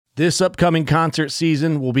This upcoming concert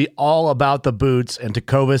season will be all about the boots, and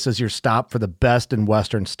Tecovas is your stop for the best in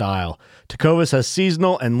Western style. Tecovas has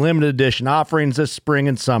seasonal and limited edition offerings this spring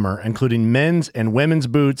and summer, including men's and women's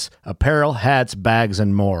boots, apparel, hats, bags,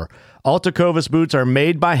 and more. All Tecovas boots are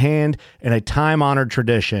made by hand in a time-honored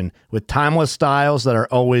tradition with timeless styles that are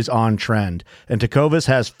always on trend. And Tecovas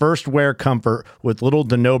has first wear comfort with little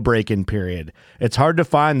to no break-in period. It's hard to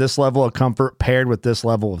find this level of comfort paired with this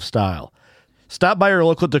level of style. Stop by your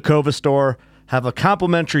local Tecovas store, have a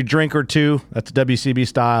complimentary drink or two, that's WCB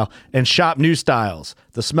style, and shop new styles.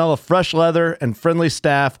 The smell of fresh leather and friendly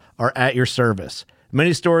staff are at your service.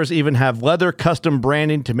 Many stores even have leather custom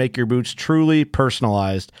branding to make your boots truly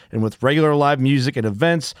personalized. And with regular live music and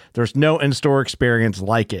events, there's no in-store experience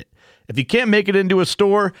like it. If you can't make it into a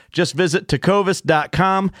store, just visit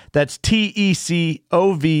tecovas.com. That's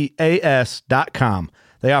TECOVAS.com.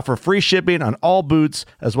 They offer free shipping on all boots,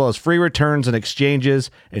 as well as free returns and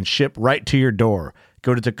exchanges, and ship right to your door.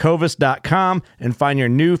 Go to tecovas.com and find your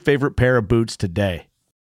new favorite pair of boots today.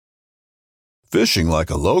 Fishing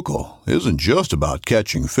like a local isn't just about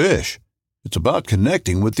catching fish. It's about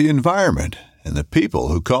connecting with the environment and the people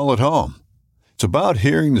who call it home. It's about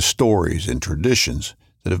hearing the stories and traditions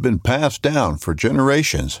that have been passed down for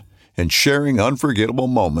generations and sharing unforgettable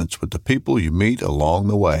moments with the people you meet along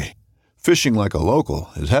the way. Fishing like a local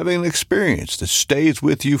is having an experience that stays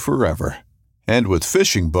with you forever. And with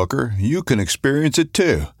Fishing Booker, you can experience it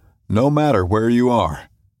too, no matter where you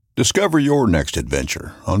are. Discover your next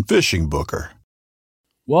adventure on Fishing Booker.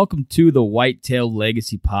 Welcome to the Whitetail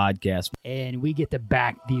Legacy Podcast. And we get the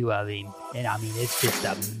back view of him, and I mean, it's just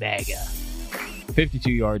a mega.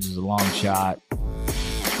 52 yards is a long shot.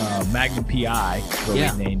 Magnum PI, what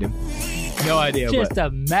we named him. No idea. Just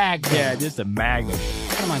a magnum. Yeah, just a magnum.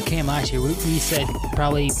 Come on, Cam last year, we said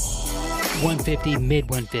probably 150, mid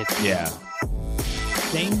 150. Yeah.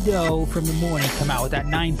 Same doe from the morning come out with that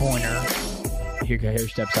 9-pointer. Here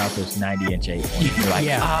steps out this 90-inch 8-pointer. You're like,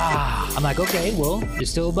 I'm like, okay, well, there's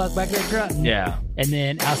still a buck back there grunting. Yeah. And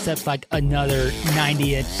then out steps like another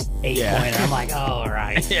 90-inch 8-pointer. I'm like, all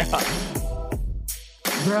right. Yeah.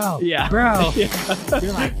 Bro. Yeah. Bro. Yeah.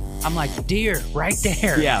 You're like, I'm like, deer right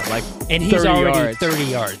there. Yeah, like and he's 30 already yards. 30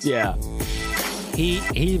 yards. Yeah.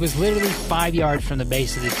 He was literally 5 yards from the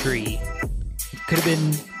base of the tree. Could have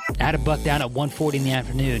been, had a buck down at 1:40 in the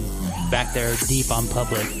afternoon, back there deep on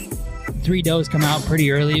public. 3 does come out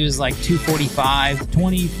pretty early. It was like 245,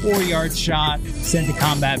 24-yard shot, sent to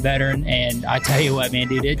combat veteran, and I tell you what, man,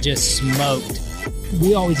 dude, it just smoked.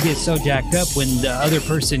 We always get so jacked up when the other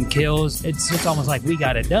person kills. It's just almost like we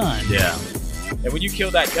got it done. Yeah. And when you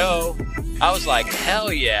killed that doe, I was like,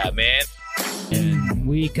 hell yeah, man. And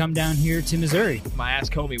we come down here to Missouri. My ass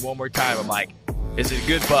homie one more time. I'm like, is it a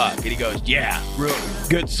good buck? And he goes, yeah, real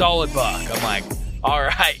good, solid buck. I'm like, all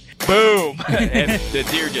right, boom. And the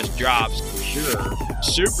deer just drops. Sure.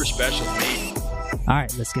 Super special meat. All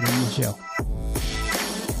right, let's get into the show.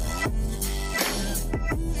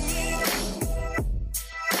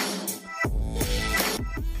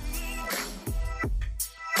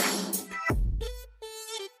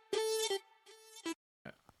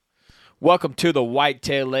 Welcome to the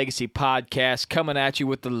Whitetail Legacy Podcast, coming at you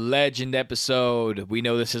with the legend episode. We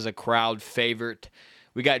know this is a crowd favorite.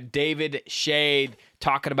 We got David Shade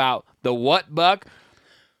talking about the what buck?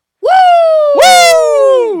 Woo!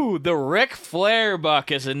 Woo! The Ric Flair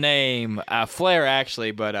buck is a name. Flair,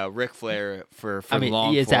 actually, but Ric Flair for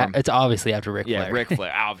long form. It's obviously after Ric Flair. Yeah, Ric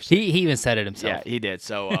Flair, obviously. He even said it himself. Yeah, he did.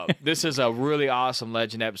 So this is a really awesome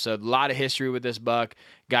legend episode. A lot of history with this buck.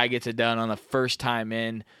 Guy gets it done on the first time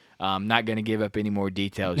in. I'm not going to give up any more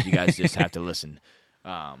details. You guys just have to listen.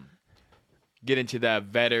 Get into the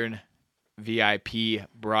veteran VIP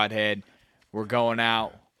broadhead. We're going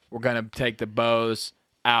out. We're going to take the bows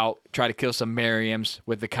out, try to kill some Merriams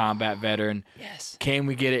with the combat veteran. Yes. Can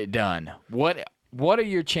we get it done? What are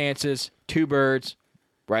your chances? 2 birds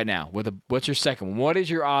right now. What's your second one? What is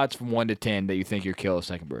your odds from 1 to 10 that you think you'll kill a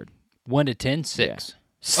second bird? 1 to 10, 6. Yeah.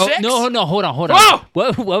 6? Oh, no, hold on. Whoa!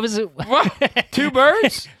 What was it? What? 2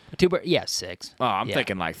 birds? 2 birds? Yeah, 6. Oh, I'm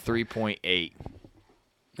thinking like 3.8.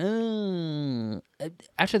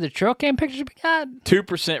 After the trail cam pictures we got?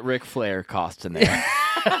 2% Ric Flair cost in there.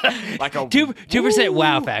 Like a 2%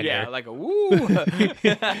 wow factor. Yeah, like a woo.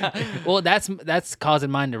 Well, that's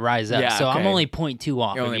causing mine to rise up. Yeah, so okay. I'm only 0.2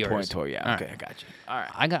 off You're of only yours. 0.2, yeah. All Okay, right. I got you. All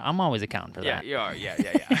right. I'm always accounting for Yeah, that. you are. Yeah.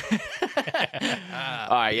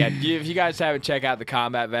 All right, yeah. If you guys haven't checked out the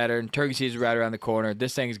Combat Veteran, turkey season right around the corner.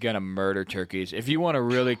 This thing's going to murder turkeys. If you want to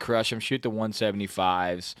really crush them, shoot the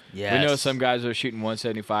 175s. Yes. We know some guys are shooting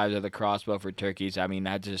 175s at the crossbow for turkeys. I mean,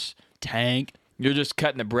 that just... Tank. You're just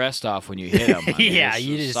cutting the breast off when you hit them. I mean, Yeah, it's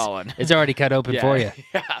you just solid. it's already cut open for you.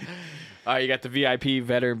 Yeah. All right, you got the VIP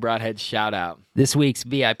Veteran Broadhead shout out. This week's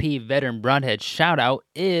VIP Veteran Broadhead shout out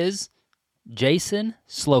is Jason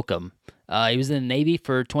Slocum. He was in the Navy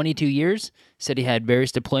for 22 years. Said he had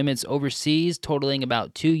various deployments overseas, totaling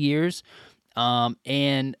about 2 years.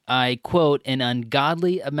 And I quote, an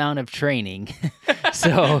ungodly amount of training.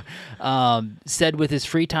 So, said with his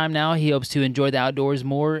free time now, he hopes to enjoy the outdoors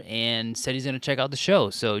more and said he's going to check out the show.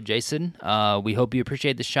 So, Jason, we hope you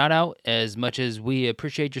appreciate the shout out as much as we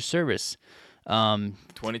appreciate your service.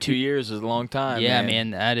 22 years is a long time. Yeah,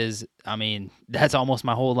 man, that's almost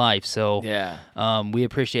my whole life. So, Yeah. we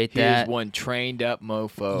appreciate He that. is one trained up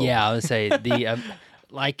mofo. Yeah, I would say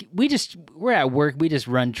we're at work. We just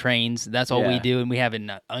run trains. That's all we Yeah. do, and we have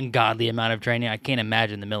an ungodly amount of training. I can't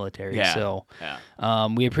imagine the military. Yeah. So, Yeah.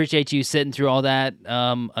 we appreciate you sitting through all that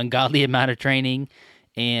ungodly amount of training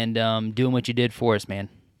and doing what you did for us, man.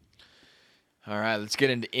 All right, let's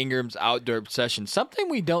get into Ingram's outdoor obsession. Something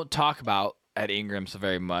we don't talk about at Ingram's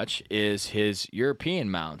very much is his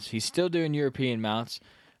European mounts. He's still doing European mounts,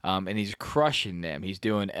 and he's crushing them. He's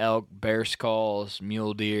doing elk, bear skulls,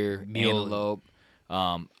 mule deer, antelope.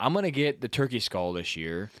 I'm gonna get the turkey skull this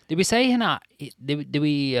year. Did we say did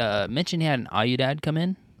we mention he had an Audad come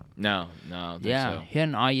in? No, I don't think Yeah, so. he had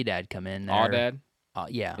an Audad come in. there. Audad?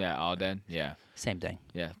 Yeah, Yeah, Audad. Yeah, same thing.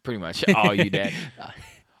 yeah, pretty much. All you, Dad.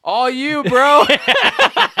 All you, bro.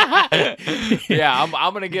 Yeah,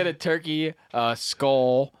 I'm gonna get a turkey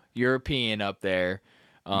skull European up there.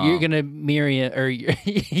 You're gonna Miriam, or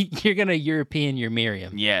you're gonna European your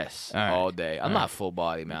Miriam. Yes, All right. all day. I'm not full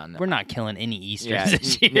body mountain. We're not killing any Easters yeah,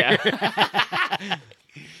 this year. yeah.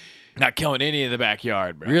 Not killing any in the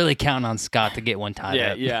backyard, bro. Really counting on Scott to get one tied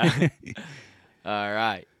Yeah, up. yeah. All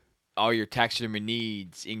right. All your taxidermy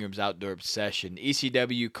needs, Ingram's Outdoor Obsession.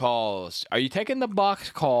 ECW calls. Are you taking the box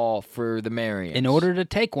call for the Marions? In order to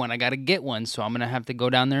take one, I got to get one, so I'm going to have to go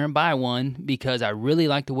down there and buy one because I really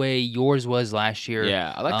like the way yours was last year.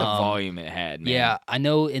 Yeah, I like the volume it had, man. Yeah, I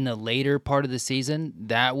know in the later part of the season,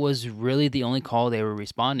 that was really the only call they were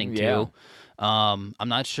responding to. Yeah. I'm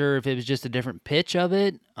not sure if it was just a different pitch of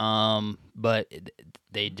it, but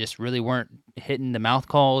they just really weren't hitting the mouth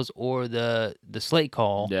calls or the slate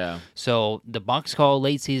call. Yeah. So the box call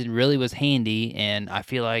late season really was handy, and I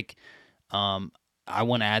feel like I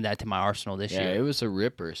want to add that to my arsenal this Yeah, year. it was a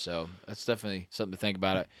ripper, so that's definitely something to think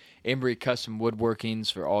about. It. Embry Custom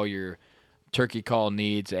Woodworkings for all your turkey call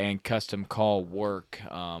needs and custom call work.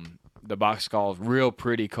 The box call is real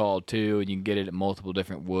pretty call, too, and you can get it at multiple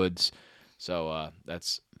different woods. So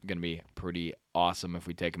that's going to be pretty awesome if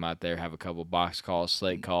we take them out there, have a couple box calls,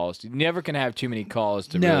 slate calls. You never can have too many calls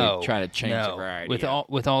to really try to change the variety. With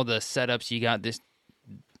all the setups you got this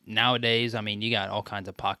nowadays, I mean, you got all kinds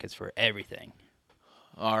of pockets for everything.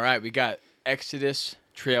 All right, we got Exodus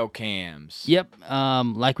trail cams. Yep.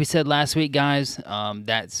 Like we said last week, guys,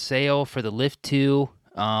 that sale for the Lift 2,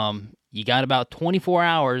 you got about 24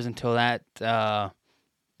 hours until that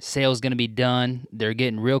sale is going to be done. They're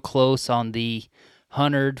getting real close on the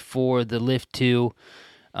 100 for the Lift 2.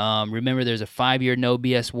 Remember, there's a 5-year no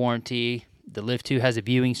BS warranty. The Lift 2 has a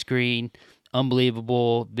viewing screen,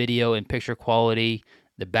 unbelievable video and picture quality.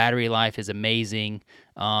 The battery life is amazing.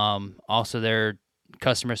 Also, their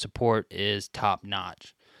customer support is top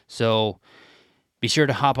notch. So be sure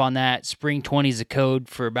to hop on that. Spring 20 is the code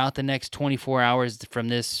for about the next 24 hours from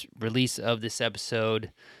this release of this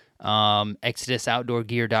episode.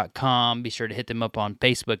 ExodusOutdoorGear.com. Be sure to hit them up on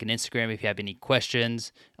Facebook and Instagram if you have any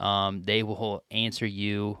questions. They will answer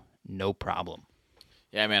you, no problem.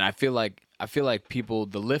 Yeah, man, I feel like people,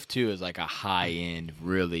 the Lift 2 is like a high-end,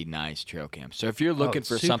 really nice trail cam. So if you're looking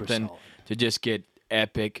for super something solid. to just get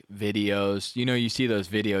epic videos, you see those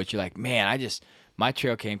videos, you're like, man, my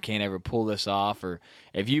trail cam can't ever pull this off. Or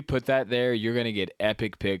if you put that there, you're going to get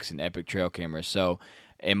epic pics and epic trail cameras. So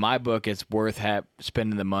in my book, it's worth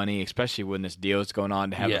spending the money, especially when this deal is going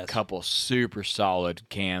on, to have a couple super solid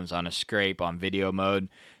cams on a scrape on video mode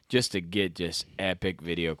just to get just epic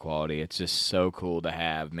video quality. It's just so cool to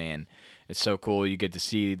have, man. It's so cool. You get to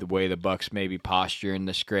see the way the bucks maybe posture in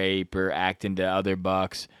the scrape or acting to other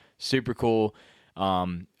bucks. Super cool. A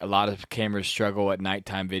lot of cameras struggle at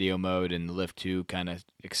nighttime video mode, and the Lift 2 kind of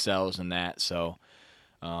excels in that. So,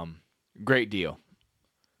 great deal.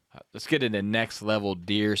 Let's get into next level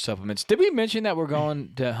deer supplements. Did we mention that we're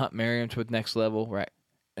going to hunt Merriam's with Next Level? Right.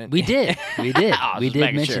 We did. We did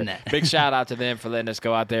mention sure. that. Big shout out to them for letting us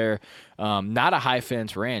go out there. Not a high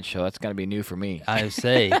fence ranch, so that's going to be new for me. I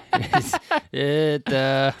say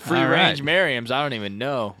Free range Merriam's, I don't even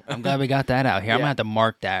know. I'm glad we got that out here. Yeah. I'm gonna have to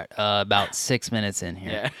mark that about 6 minutes in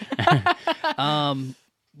here. Yeah.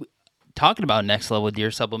 Talking about next level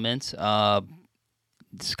deer supplements,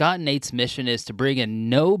 Scott and Nate's mission is to bring a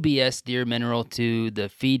no BS deer mineral to the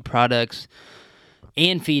feed products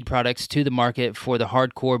to the market for the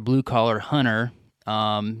hardcore blue collar hunter.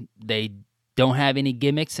 They don't have any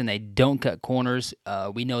gimmicks and they don't cut corners.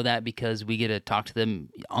 We know that because we get to talk to them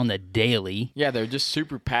on the daily. Yeah, they're just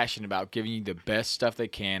super passionate about giving you the best stuff they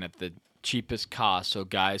can at the cheapest cost so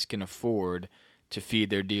guys can afford to feed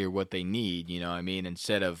their deer what they need, you know what I mean?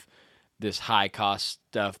 Instead of this high cost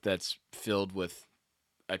stuff that's filled with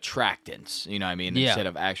attractants, you know what I mean? Yeah. Instead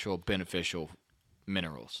of actual beneficial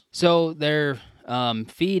minerals. So their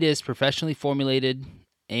feed is professionally formulated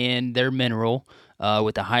and they're mineral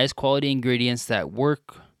with the highest quality ingredients that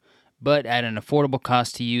work, but at an affordable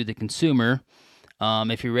cost to you, the consumer.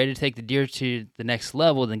 If you're ready to take the deer to the next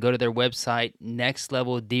level, then go to their website,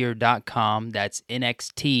 nextleveldeer.com. That's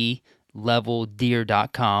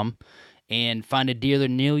nxtleveldeer.com, and find a dealer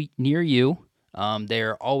near you.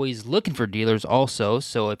 They're always looking for dealers also,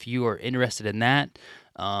 so if you are interested in that,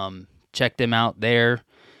 check them out there.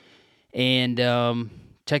 And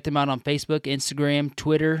check them out on Facebook, Instagram,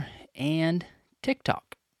 Twitter, and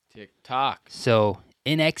TikTok. So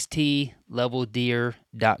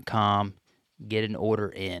nxtleveldeer.com. Get an order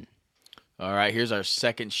in. All right, here's our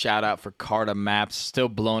second shout out for Carta Maps. Still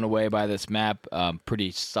blown away by this map.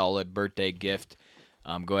 Pretty solid birthday gift.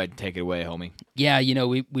 Go ahead and take it away, homie. Yeah, you know,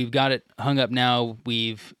 we've got it hung up now.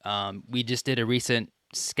 We just did a recent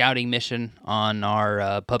scouting mission on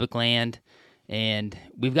our public land, and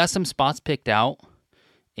we've got some spots picked out.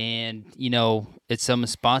 And, you know, it's some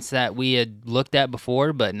spots that we had looked at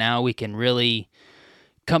before, but now we can really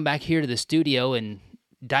come back here to the studio and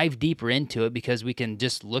dive deeper into it because we can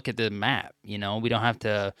just look at the map. You know, we don't have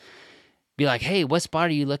to be like, hey, what spot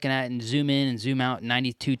are you looking at, and zoom in and zoom out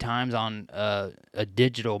 92 times on a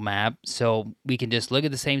digital map. So we can just look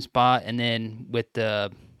at the same spot, and then with the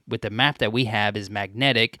map that we have is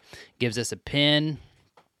magnetic, gives us a pin,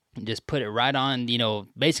 and just put it right on, you know,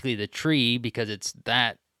 basically the tree because it's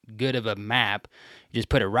that good of a map. You just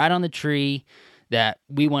put it right on the tree that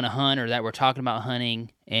we want to hunt or that we're talking about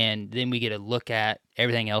hunting, and then we get a look at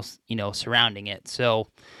everything else, you know, surrounding it. So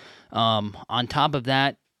on top of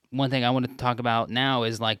that, one thing I want to talk about now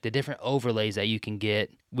is like the different overlays that you can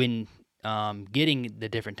get when getting the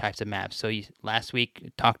different types of maps. So last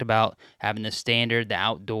week talked about having the standard, the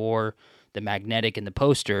outdoor, the magnetic, and the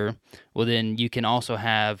poster. Well, then you can also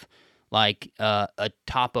have like a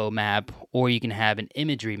topo map, or you can have an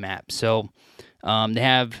imagery map. So they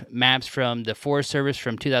have maps from the Forest Service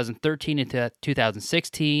from 2013 to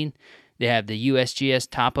 2016. They have the USGS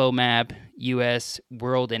topo map, U.S.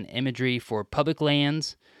 World and Imagery for public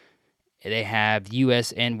lands. They have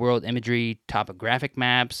U.S. and World Imagery topographic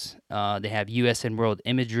maps. They have U.S. and World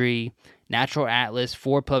Imagery, Natural Atlas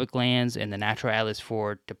for public lands, and the Natural Atlas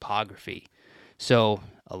for topography. So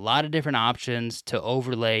a lot of different options to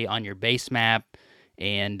overlay on your base map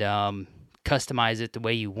and customize it the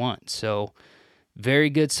way you want. So very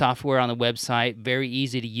good software on the website, very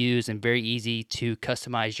easy to use, and very easy to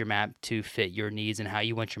customize your map to fit your needs and how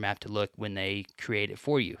you want your map to look when they create it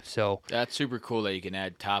for you. So that's super cool that you can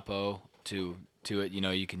add topo to it. You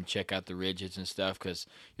know, you can check out the ridges and stuff because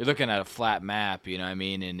you're looking at a flat map, you know what I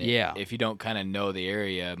mean? And yeah, if you don't kind of know the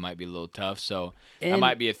area, it might be a little tough. So that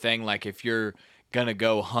might be a thing. Like if you're going to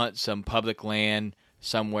go hunt some public land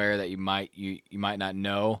somewhere that you might not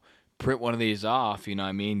know, print one of these off, you know what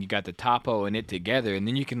I mean? You got the topo and it together, and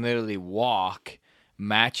then you can literally walk,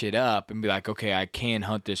 match it up, and be like, okay, I can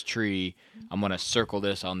hunt this tree. I'm going to circle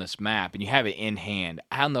this on this map, and you have it in hand.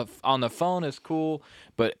 On the phone is cool,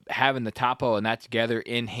 but having the topo and that together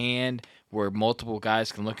in hand where multiple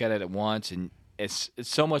guys can look at it at once, and it's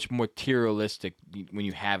so much more materialistic when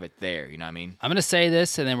you have it there, you know what I mean? I'm going to say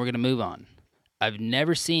this, and then we're going to move on. I've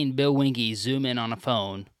never seen Bill Winke zoom in on a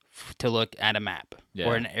phone to look at a map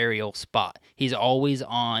or an aerial spot. He's always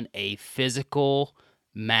on a physical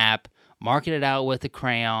map, marking it out with a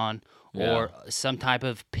crayon or some type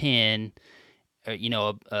of pin, or, you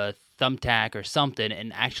know, a thumbtack or something,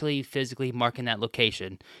 and actually physically marking that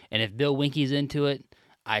location. And if Bill Winke's into it,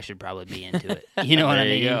 I should probably be into it. You know what I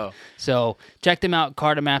mean? Go. So check them out,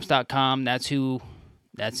 cartamaps.com. That's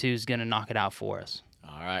who's going to knock it out for us.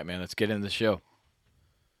 All right, man, let's get into the show.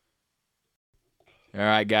 All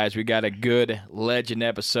right, guys, we got a good legend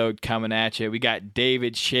episode coming at you. We got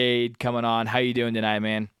David Shade coming on. How you doing tonight,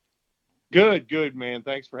 man? Good, man.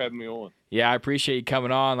 Thanks for having me on. Yeah, I appreciate you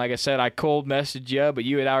coming on. Like I said, I cold messaged you, but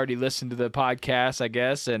you had already listened to the podcast, I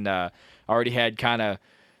guess, and already had kind of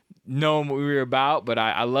known what we were about. But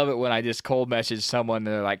I love it when I just cold message someone and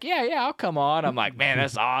they're like, yeah, I'll come on. I'm like, man,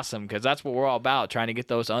 that's awesome, because that's what we're all about, trying to get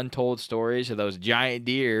those untold stories of those giant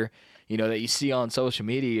deer, that you see on social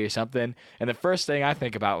media or something. And the first thing I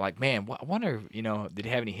think about, like, man, I wonder, did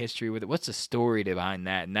he have any history with it? What's the story behind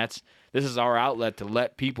that? And this is our outlet to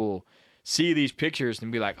let people see these pictures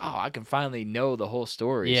and be like, oh, I can finally know the whole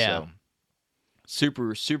story. Yeah. So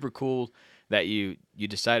super, super cool that you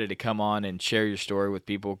decided to come on and share your story with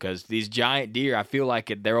people, because these giant deer, I feel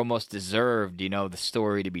like they're almost deserved, the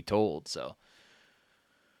story to be told. So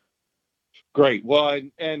Great. Well,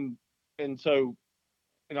 and so,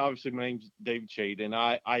 and obviously my name's David Shade, and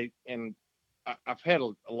I've had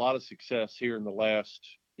a lot of success here in the last,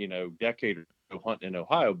 decade or so hunting in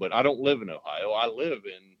Ohio, but I don't live in Ohio. I live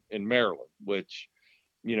in Maryland, which,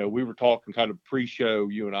 we were talking kind of pre-show,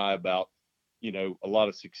 you and I, about, a lot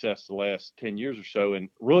of success the last 10 years or so. And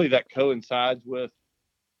really that coincides with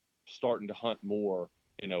starting to hunt more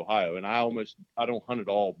in Ohio. And I don't hunt at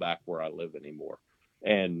all back where I live anymore.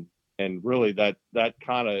 And really that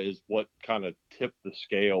kind of is what kind of tipped the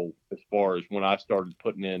scale as far as when I started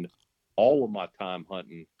putting in all of my time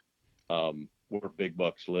hunting where big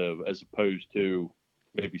bucks live, as opposed to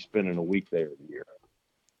maybe spending a week there a year.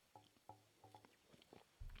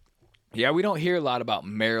 yeah, we don't hear a lot about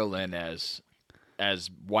Maryland as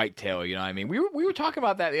whitetail, you know what I mean? We were talking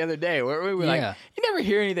about that the other day, where we were like, you never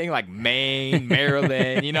hear anything like Maine,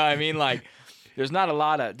 Maryland, you know what I mean? Like, there's not a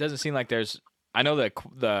lot of, it doesn't seem like there's, I know that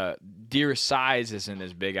the deer size isn't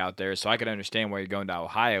as big out there, so I could understand why you're going to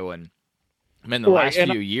Ohio. And I mean, the last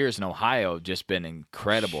few years in Ohio have just been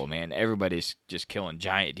incredible, man. Everybody's just killing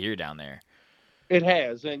giant deer down there. It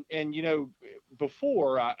has. And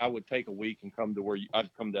before I would take a week and come to I'd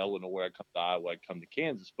come to Illinois, I'd come to Iowa, I'd come to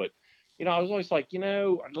Kansas. But, I was always like,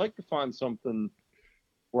 I'd like to find something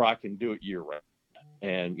where I can do it year round.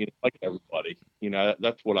 And, like everybody,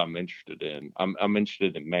 that's what I'm interested in. I'm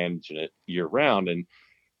interested in managing it year round. And,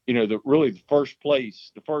 the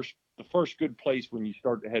first good place when you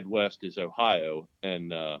start to head west is Ohio.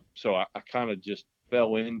 And so I kind of just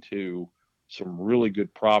fell into some really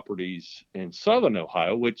good properties in Southern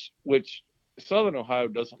Ohio, which Southern Ohio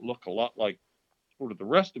doesn't look a lot like sort of the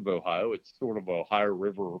rest of Ohio. It's sort of a Ohio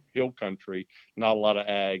River hill country, not a lot of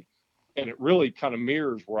ag. And it really kind of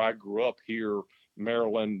mirrors where I grew up here,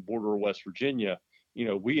 Maryland, border of West Virginia.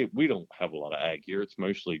 We don't have a lot of ag here. It's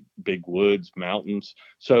mostly big woods, mountains.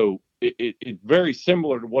 So it's very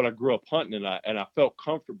similar to what I grew up hunting, and I felt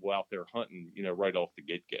comfortable out there hunting, right off the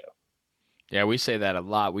get-go. Yeah, we say that a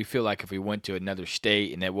lot. We feel like if we went to another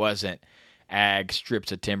state and it wasn't ag,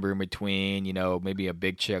 strips of timber in between, maybe a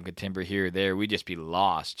big chunk of timber here or there, we'd just be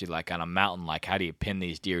lost. Like on a mountain, like, how do you pin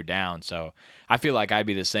these deer down? So I feel like I'd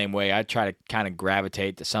be the same way. I'd try to kind of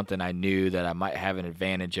gravitate to something I knew that I might have an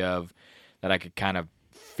advantage of, that I could kind of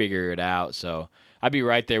figure it out. So I'd be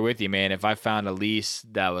right there with you, man. If I found a lease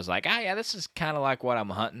that was like, yeah, this is kind of like what I'm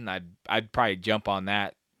hunting, I'd probably jump on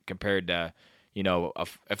that compared to,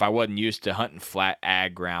 if I wasn't used to hunting flat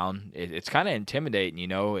ag ground. It's kind of intimidating,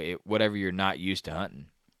 whatever you're not used to hunting.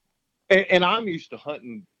 And I'm used to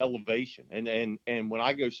hunting elevation, and when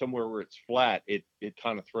I go somewhere where it's flat, it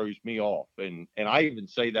kind of throws me off. And I even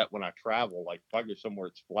say that when I travel, like if I go somewhere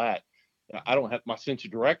it's flat, I don't have my sense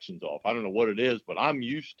of directions off. I don't know what it is, but I'm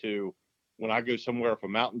used to, when I go somewhere, if a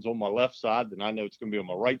mountain's on my left side, then I know it's going to be on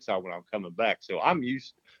my right side when I'm coming back. So I'm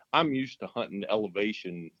used to hunting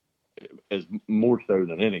elevation as more so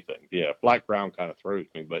than anything. Yeah, flat ground kind of throws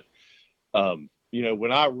me. But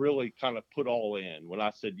when I really kind of put all in, when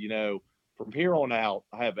I said, from here on out,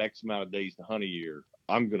 I have X amount of days to hunt a year,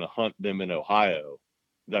 I'm going to hunt them in Ohio.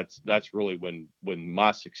 That's really when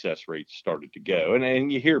my success rates started to go.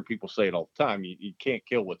 And you hear people say it all the time. You can't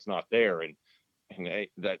kill what's not there, and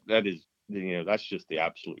that is, that's just the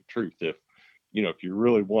absolute truth. If you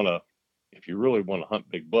really want to hunt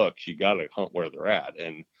big bucks, you got to hunt where they're at.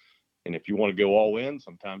 And if you want to go all in,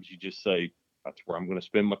 sometimes you just say, that's where I'm going to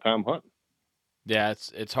spend my time hunting. Yeah,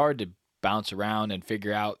 it's hard to bounce around and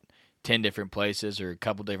figure out 10 different places or a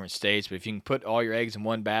couple different states, but if you can put all your eggs in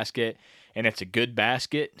one basket and it's a good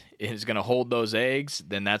basket, it's going to hold those eggs,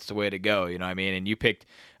 then that's the way to go, you know what I mean? And you picked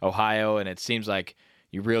Ohio, and it seems like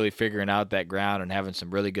you're really figuring out that ground and having some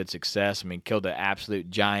really good success. I mean, killed an absolute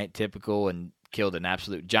giant typical and killed an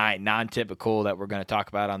absolute giant non-typical that we're going to talk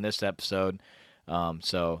about on this episode.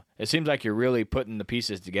 So it seems like you're really putting the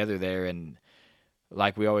pieces together there, and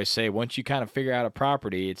like we always say, once you kind of figure out a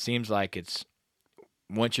property, it seems like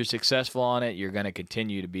once you're successful on it, you're going to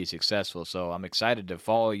continue to be successful. So I'm excited to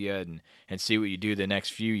follow you and see what you do the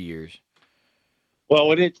next few years.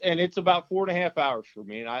 Well, it's about 4.5 hours for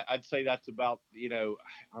me, and I'd say that's about,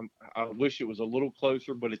 I wish it was a little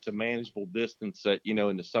closer, but it's a manageable distance that,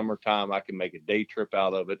 in the summertime I can make a day trip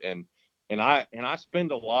out of it, and I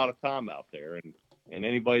spend a lot of time out there, and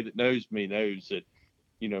anybody that knows me knows that,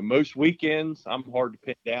 most weekends I'm hard to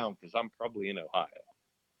pin down because I'm probably in Ohio,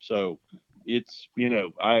 so it's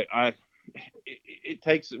it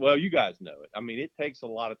takes, well, you guys know it. I mean, it takes a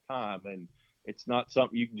lot of time, and it's not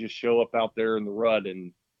something you can just show up out there in the rut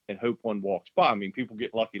and hope one walks by. I mean, people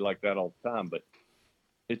get lucky like that all the time, but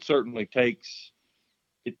it certainly takes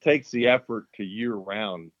the effort to year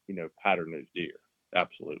round, pattern those deer.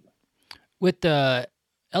 Absolutely. With the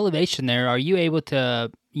elevation there, are you able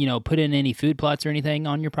to, put in any food plots or anything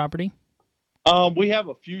on your property? We have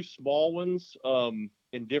a few small ones in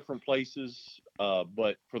different places,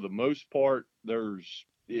 but for the most part,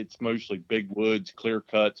 it's mostly big woods, clear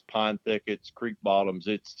cuts, pine thickets, creek bottoms.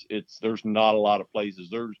 There's not a lot of places.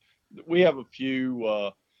 We have a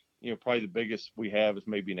few, probably the biggest we have is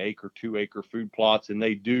maybe an acre, 2 acre food plots, and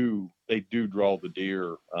they do draw the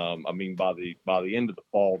deer. I mean, by the end of the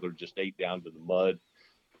fall, they're just ate down to the mud.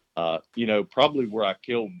 Probably where I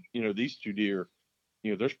killed, these 2 deer,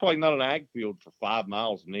 there's probably not an ag field for 5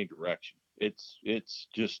 miles in any direction. It's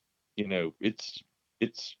just,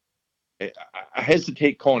 I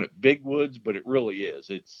hesitate calling it big woods, but it really is.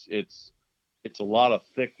 It's a lot of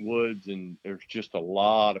thick woods, and there's just a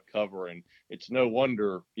lot of cover, and it's no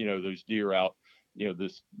wonder, those deer out,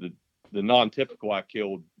 the non-typical I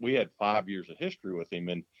killed, we had 5 years of history with him,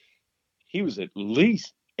 and he was at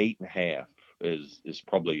least 8.5 is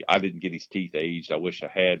probably, I didn't get his teeth aged. I wish I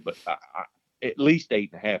had, but at least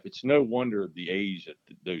 8.5. It's no wonder the age that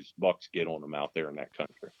those bucks get on them out there in that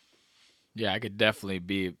country. Yeah, I could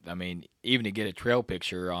definitely even to get a trail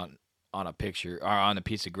picture on a picture or on a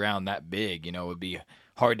piece of ground that big, it would be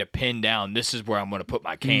hard to pin down. This is where I'm going to put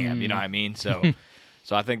my cam. You know what I mean? So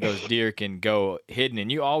I think those deer can go hidden,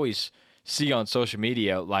 and you always see on social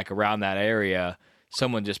media, like around that area,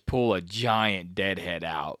 someone just pull a giant deadhead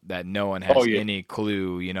out that no one has any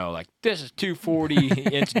clue, like this is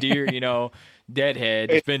 240-inch deer, deadhead.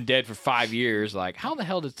 It's been dead for 5 years. Like, how the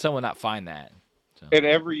hell did someone not find that? So. And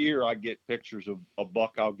every year I get pictures of a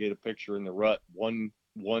buck. I'll get a picture in the rut, one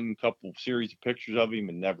couple series of pictures of him,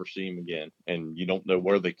 and never see him again. And you don't know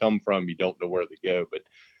where they come from. You don't know where they go. But,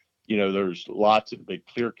 there's lots of big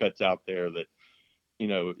clear cuts out there that,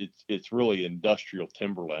 it's really industrial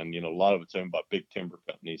timberland. A lot of it's owned by big timber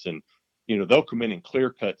companies, and, they'll come in and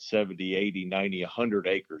clear cut 70, 80, 90, 100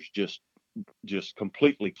 acres, just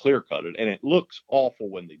completely clear cut it. And it looks awful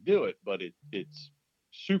when they do it, but it's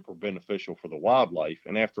super beneficial for the wildlife.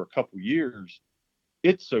 And after a couple years,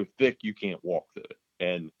 it's so thick you can't walk through it.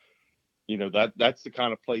 And that's the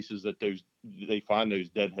kind of places that they find those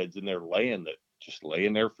deadheads in their land that just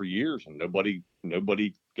laying there for years, and nobody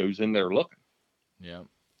goes in there looking. Yeah,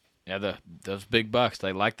 those big bucks,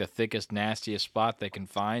 they like the thickest, nastiest spot they can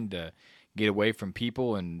find to get away from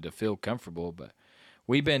people and to feel comfortable. But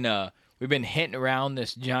we've been hinting around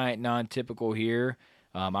this giant non-typical here.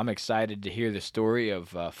 I'm excited to hear the story of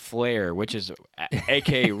Flair, which is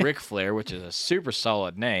a.k.a. Ric Flair, which is a super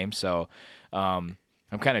solid name. So I'm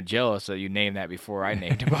kind of jealous that you named that before I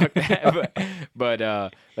named a buck that.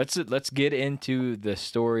 But let's get into the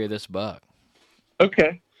story of this buck.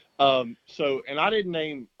 Okay. So, and I didn't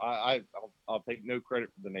name. I'll take no credit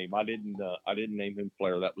for the name. I didn't name him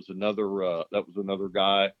Flair. That was another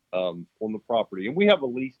guy on the property, and we have a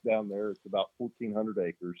lease down there. It's about 1,400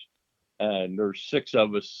 acres. And there's 6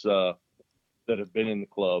 of us that have been in the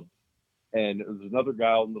club, and there's another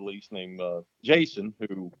guy on the lease named Jason,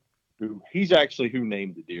 who he's actually who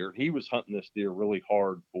named the deer. He was hunting this deer really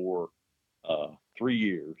hard for 3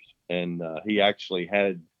 years, and he actually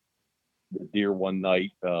had the deer one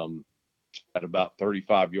night at about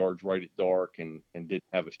 35 yards right at dark, and didn't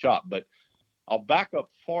have a shot. But I'll back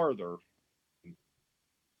up farther.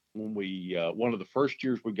 When we one of the first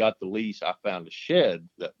years we got the lease, I found a shed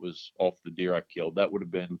that was off the deer I killed. That would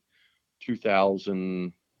have been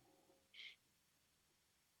 2000.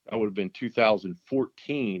 That would have been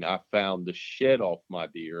 2014. I found the shed off my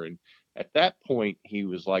deer, and at that point he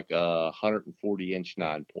was like a 140-inch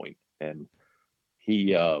 9-point, and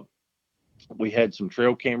we had some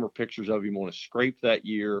trail camera pictures of him on a scrape that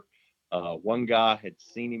year. One guy had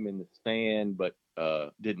seen him in the stand, but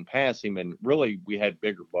didn't pass him. And really, we had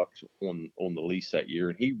bigger bucks on the lease that year,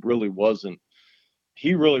 and he really wasn't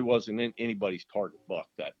he really wasn't in anybody's target buck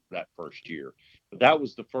that first year. But that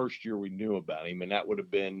was the first year we knew about him, and that would have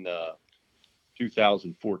been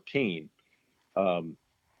 2014.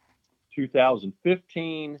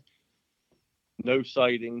 2015, no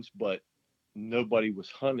sightings, but nobody was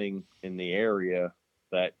hunting in the area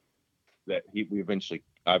that I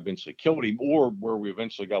eventually killed him, or where we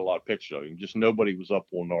eventually got a lot of pictures of him. Just nobody was up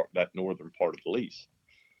on that northern part of the lease.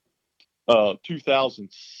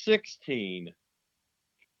 2016,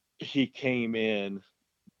 he came in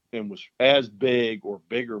and was as big or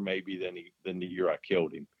bigger maybe than the year I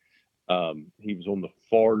killed him. He was on the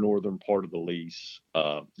far northern part of the lease.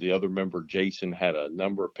 The other member, Jason, had a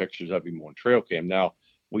number of pictures of him on trail cam. Now,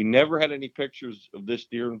 we never had any pictures of this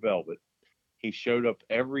deer in velvet. He showed up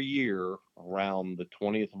every year around the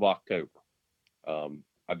 20th of October.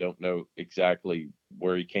 I don't know exactly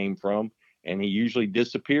where he came from, and he usually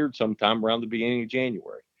disappeared sometime around the beginning of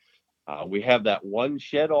January. We have that one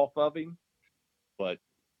shed off of him, but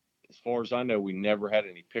as far as I know, we never had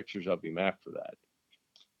any pictures of him after that.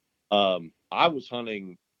 I was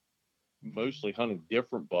mostly hunting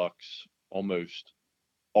different bucks almost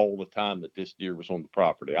all the time that this deer was on the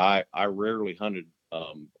property. I rarely hunted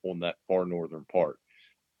on that far northern part.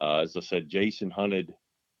 As I said, Jason hunted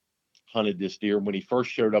this deer when he first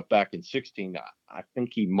showed up back in 16. I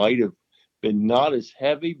think he might have been not as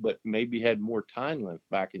heavy, but maybe had more time length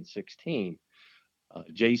back in 16.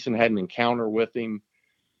 Jason had an encounter with him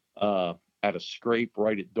at a scrape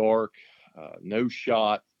right at dark, no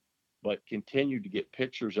shot, but continued to get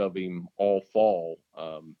pictures of him all fall.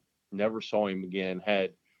 Never saw him again.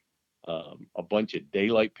 Had a bunch of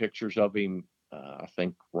daylight pictures of him, I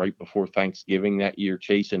think right before Thanksgiving that year,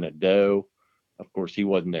 chasing a doe. Of course, he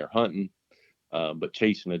wasn't there hunting, but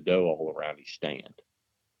chasing a doe all around his stand.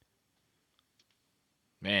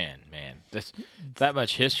 Man, that's that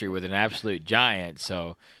much history with an absolute giant.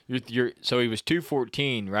 So so he was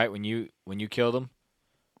 214, right? When you killed him?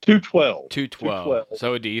 212. 212.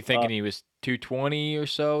 So do you thinking he was 220 or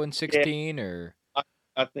so in 16, yeah, or?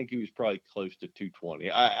 I think he was probably close to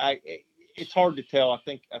 220. It's hard to tell. I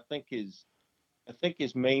think his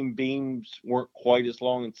main beams weren't quite as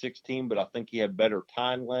long in 16, but I think he had better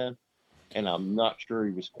tine length, and I'm not sure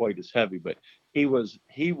he was quite as heavy. But he was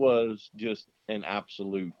just an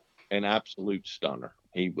absolute stunner.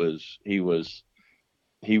 He was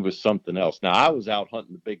something else. Now, I was out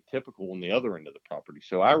hunting the big typical on the other end of the property,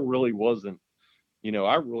 so I really wasn't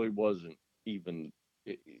even.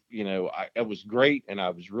 It was great, and I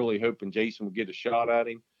was really hoping Jason would get a shot at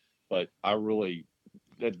him, but I really,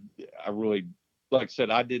 like I said,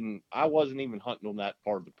 I wasn't even hunting on that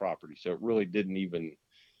part of the property, so it really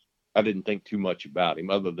I didn't think too much about him,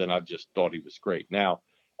 other than I just thought he was great. Now,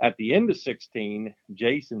 at the end of 16,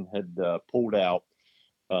 Jason had pulled out.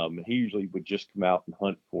 He usually would just come out and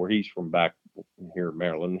hunt he's from back here in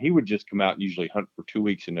Maryland. He would just come out and usually hunt for 2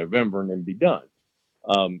 weeks in November and then be done.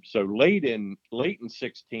 So late in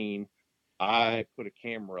 16, I put a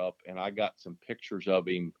camera up and I got some pictures of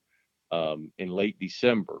him in late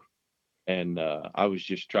December. And I was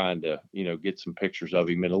just trying to, get some pictures of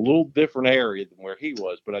him in a little different area than where he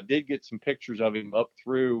was. But I did get some pictures of him up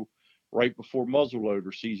through right before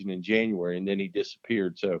muzzleloader season in January, and then he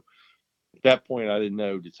disappeared. So at that point, I didn't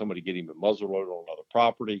know, did somebody get him a muzzleloader on another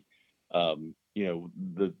property?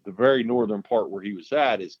 The very northern part where he was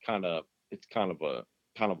at is kind of a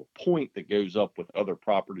point that goes up with other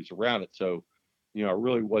properties around it. So, I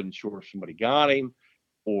really wasn't sure if somebody got him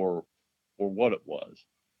or what it was.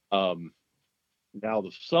 Now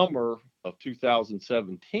the summer of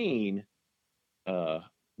 2017,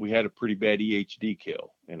 we had a pretty bad EHD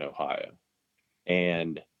kill in Ohio.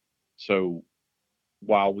 And so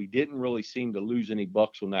while we didn't really seem to lose any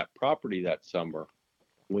bucks on that property that summer,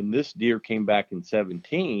 when this deer came back in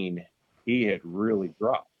 17, he had really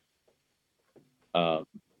dropped.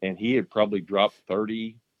 And he had probably dropped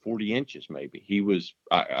 30, 40 inches maybe. He was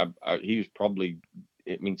probably,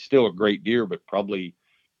 still a great deer, but probably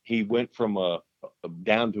he went from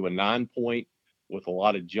down to a 9 point with a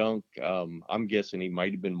lot of junk. I'm guessing he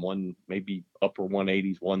might have been maybe upper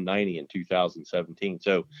 180s, 190 in 2017.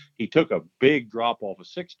 So he took a big drop off of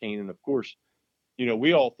 16. And of course,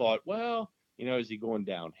 we all thought, well, is he going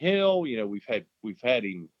downhill? We've had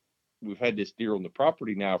this deer on the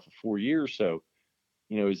property now for 4 years. So,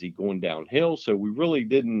 is he going downhill? So we weren't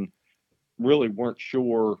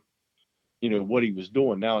sure, what he was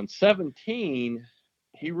doing. Now in 17,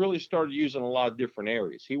 he really started using a lot of different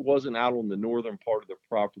areas. He wasn't out on the northern part of the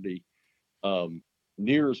property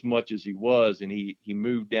near as much as he was, and he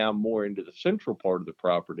moved down more into the central part of the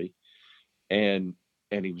property. And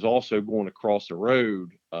he was also going across the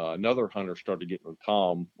road. Another hunter started getting with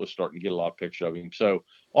Tom, was starting to get a lot of pictures of him. So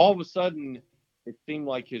all of a sudden, it seemed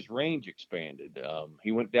like his range expanded.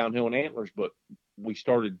 He went downhill in antlers, but we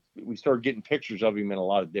started getting pictures of him in a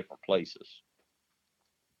lot of different places.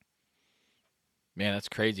 Man, that's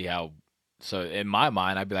crazy how. So in my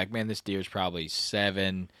mind, I'd be like, man, this deer's probably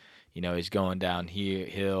 7. You know, he's going down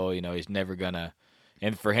hill. You know, he's never gonna.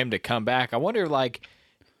 And for him to come back, I wonder, like,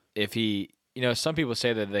 if he. You know, some people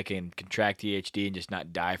say that they can contract EHD and just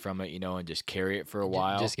not die from it, you know, and just carry it for a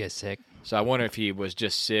while. Just get sick. So I wonder if he was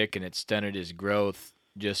just sick and it stunted his growth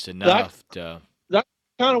just enough to. That's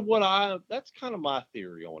kind of that's kind of my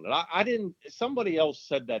theory on it. I didn't. Somebody else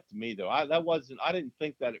said that to me though. I didn't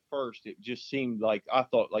think that at first. It just seemed like I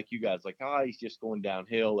thought, like you guys, like, he's just going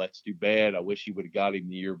downhill. That's too bad. I wish he would have got him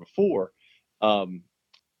the year before.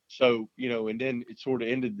 So, you know, and then it sort of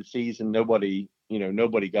ended the season. Nobody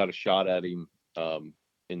got a shot at him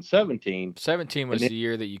in 17. 17 was the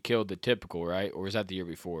year that you killed the typical, right? Or was that the year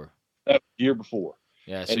before? The year before.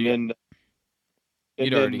 Yeah, so you'd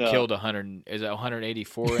already killed 100. Is that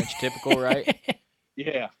 184-inch typical, right?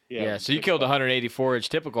 Yeah. So you killed 184-inch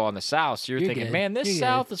typical on the south. So you're thinking, good. man, this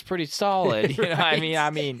south is pretty solid. You know, I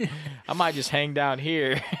mean, I might just hang down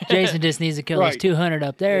here. Jason just needs to kill his 200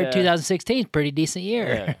 up there. Yeah. 2016, pretty decent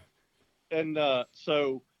year. Yeah. And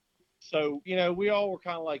so you know, we all were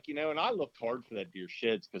kind of like, you know, and I looked hard for that deer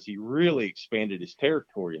sheds because he really expanded his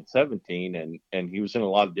territory in 17, and he was in a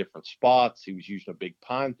lot of different spots. He was using a big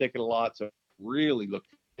pine thicket a lot, so really looked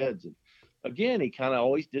for sheds. And again, he kind of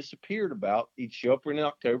always disappeared. He'd show up in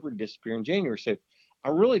October and disappear in January. So I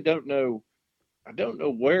really don't know. I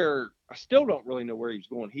still don't really know where he was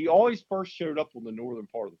going. He always first showed up on the northern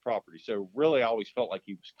part of the property. So really, I always felt like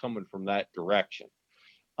he was coming from that direction.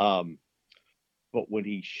 But when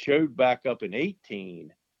he showed back up in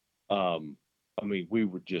 18, I mean, we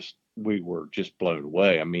were just blown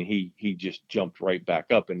away. I mean, he just jumped right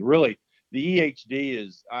back up. And really, the EHD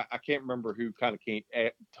is, I can't remember who kind of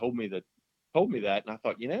told me that. And I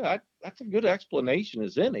thought, you know, that's a good explanation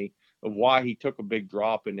as any of why he took a big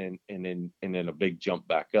drop and then a big jump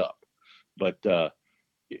back up. But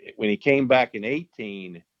when he came back in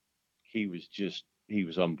 18, he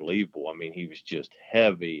was unbelievable. I mean, he was just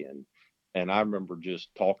heavy. And I remember just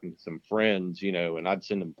talking to some friends, you know, and I'd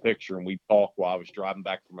send them a picture and we'd talk while I was driving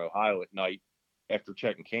back from Ohio at night after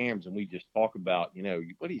checking cams, and we just talk about, you know,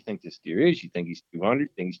 what do you think this deer is? You think he's 200? You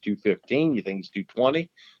think he's 215? You think he's 220?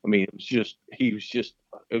 I mean, it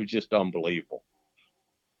was just unbelievable.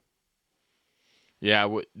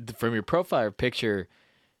 Yeah, from your profile picture,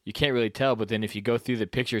 you can't really tell, but then if you go through the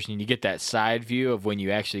pictures and you get that side view of when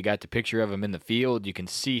you actually got the picture of him in the field, you can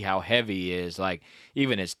see how heavy he is. Like,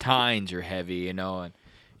 even his tines are heavy, you know,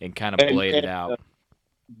 and kind of bladed out.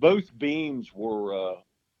 Both beams were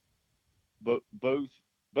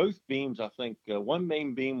both beams, I think one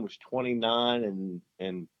main beam was 29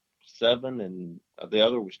 and 7, and the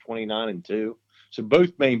other was 29 and 2. So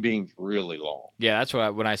both main beams really long. Yeah, that's why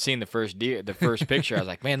when I seen the first picture, I was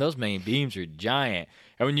like, man, those main beams are giant.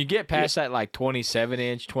 And when you get past that like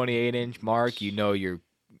 27-inch, 28-inch mark, you know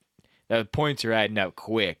the points are adding up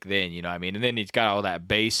quick then, you know what I mean? And then he's got all that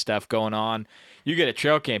base stuff going on. You get a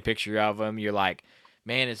trail cam picture of him, you're like,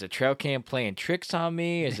 man, is the trail cam playing tricks on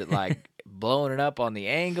me? Is it like blowing it up on the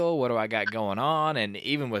angle? What do I got going on? And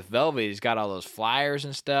even with Velvet, he's got all those flyers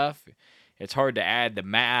and stuff. It's hard to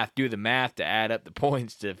do the math to add up the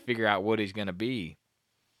points to figure out what he's going to be.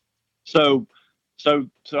 So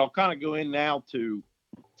I'll kind of go in now to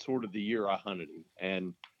sort of the year I hunted him.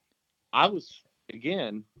 And I was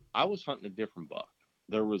hunting a different buck.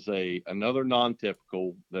 There was another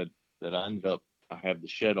non-typical that I had the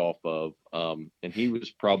shed off of. And he was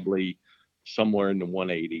probably somewhere in the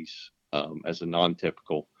 180s as a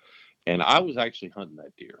non-typical. And I was actually hunting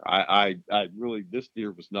that deer. I really, this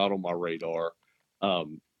deer was not on my radar.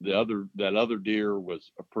 That other deer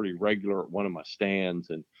was a pretty regular at one of my stands,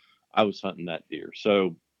 and I was hunting that deer.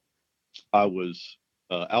 So I was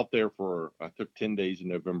out there I took 10 days in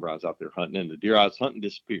November. I was out there hunting, and the deer I was hunting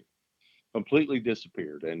completely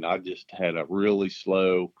disappeared. And I just had a really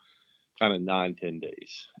slow kind of 9-10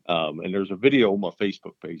 days. And there's a video on my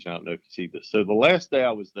Facebook page. I don't know if you see this. So the last day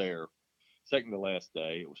I was there, second to last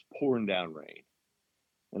day, it was pouring down rain,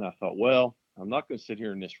 and I thought, well, I'm not going to sit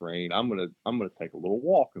here in this rain. I'm going to take a little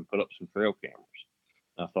walk and put up some trail cameras.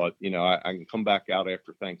 And I thought, you know, I can come back out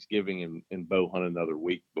after Thanksgiving and bow hunt another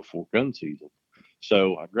week before gun season.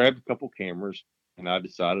 So I grabbed a couple cameras, and I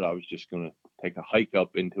decided I was just going to take a hike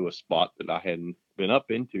up into a spot that I hadn't been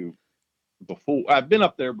up into before. I've been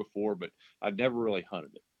up there before, but I'd never really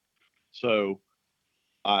hunted it. So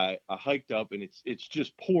I hiked up, and it's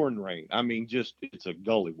just pouring rain. I mean, it's a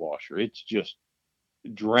gully washer. It's just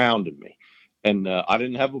drowning me. And I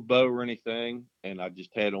didn't have a bow or anything, and I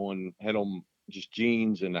just had on just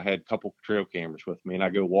jeans, and I had a couple trail cameras with me. And I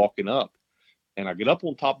go walking up, and I get up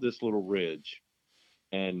on top of this little ridge,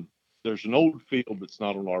 and there's an old field that's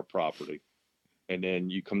not on our property. And then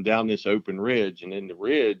you come down this open ridge, and then the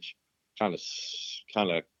ridge kind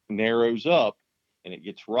of narrows up, and it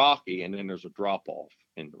gets rocky, and then there's a drop off,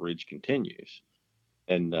 and the ridge continues.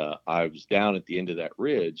 And I was down at the end of that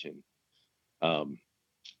ridge, and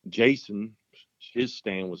Jason, his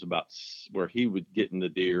stand was about where he would get in the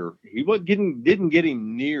deer. He didn't get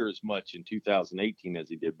him near as much in 2018 as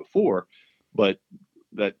he did before, but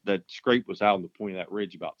that scrape was out on the point of that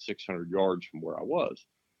ridge about 600 yards from where I was.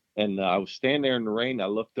 And I was standing there in the rain. I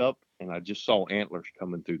looked up, and I just saw antlers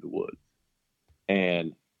coming through the woods,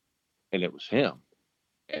 and it was him.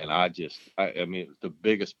 And I mean, it was the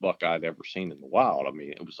biggest buck I'd ever seen in the wild. I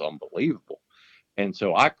mean, it was unbelievable. And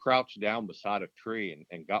so I crouched down beside a tree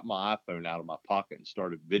and got my iPhone out of my pocket and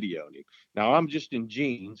started videoing him. Now I'm just in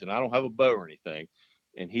jeans, and I don't have a bow or anything.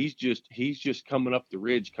 And he's just coming up the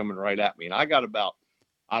ridge, coming right at me. And I got about,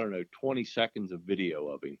 20 seconds of video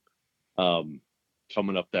of him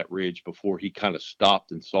coming up that ridge before he kind of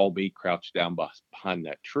stopped and saw me crouched down behind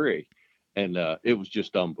that tree. And it was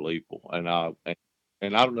just unbelievable. And I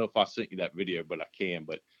don't know if I sent you that video, but I can.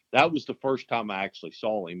 But that was the first time I actually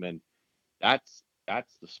saw him. And that's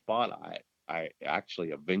the spot I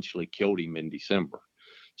actually eventually killed him in December.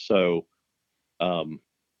 So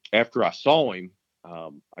after I saw him,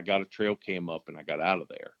 I got a trail cam up, and I got out of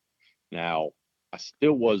there. Now I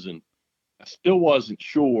still wasn't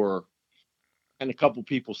sure. And a couple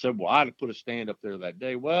people said, well, I'd have put a stand up there that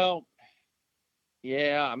day. Well,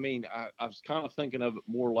 yeah, I mean, I was kind of thinking of it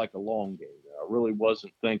more like a long game. I really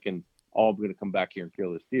wasn't thinking, I'm going to come back here and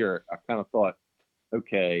kill this deer. I kind of thought,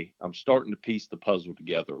 okay, I'm starting to piece the puzzle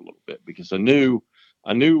together a little bit, because I knew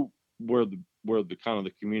where the kind of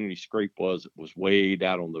the community scrape was. It was way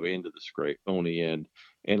down on the end of the scrape, on the end.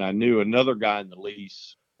 And I knew another guy in the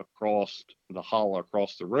lease across the hollow,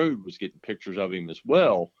 across the road, was getting pictures of him as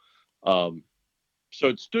well. So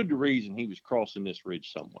it stood to reason he was crossing this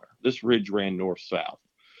ridge somewhere. This ridge ran north-south.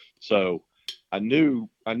 So I knew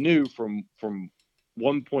from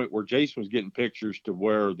one point where Jason was getting pictures to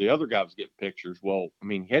where the other guy was getting pictures. Well, I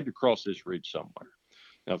mean, he had to cross this ridge somewhere.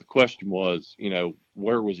 Now, the question was,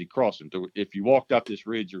 where was he crossing? If you walked up this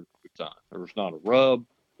ridge, there was not a rub.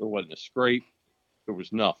 There wasn't a scrape. There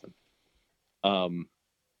was nothing.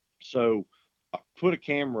 So I put a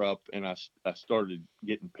camera up, and I started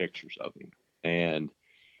getting pictures of him. And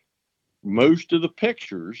most of the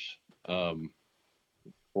pictures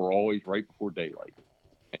were always right before daylight.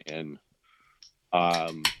 And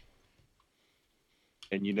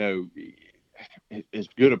as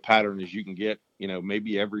good a pattern as you can get,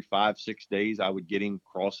 maybe every 5-6 days I would get him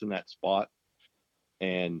crossing that spot.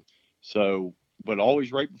 And so, but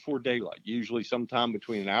always right before daylight, usually sometime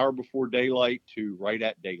between an hour before daylight to right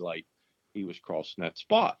at daylight, he was crossing that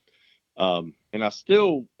spot. And I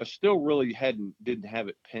still really didn't have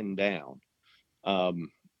it pinned down.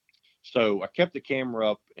 So I kept the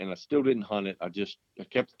camera up, and I still didn't hunt it. I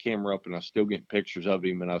kept the camera up, and I was still getting pictures of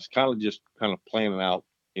him, and I was kind of planning out,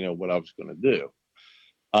 what I was going to do.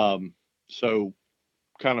 So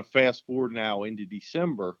kind of fast forward now into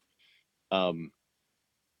December,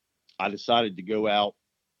 I decided to go out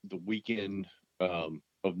the weekend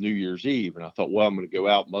of New Year's Eve. And I thought, well, I'm going to go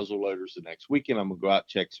out muzzle loaders the next weekend. I'm going to go out,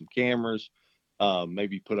 check some cameras,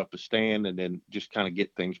 maybe put up a stand, and then just kind of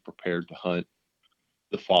get things prepared to hunt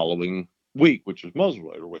the following week, which was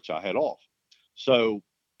muzzleloader, which I had off. So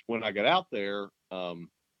when I got out there,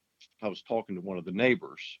 I was talking to one of the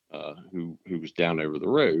neighbors who was down over the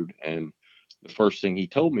road. And the first thing he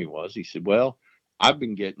told me was, he said, well, I've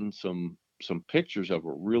been getting some pictures of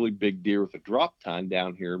a really big deer with a drop tine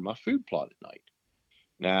down here in my food plot at night.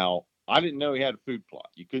 Now, I didn't know he had a food plot.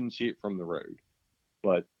 You couldn't see it from the road.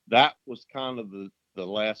 But that was kind of the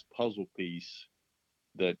last puzzle piece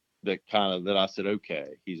that I said, okay,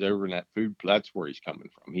 he's over in that food plot. That's where he's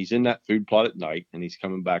coming from. He's in that food plot at night, and he's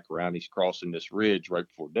coming back around. He's crossing this ridge right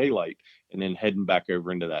before daylight, and then heading back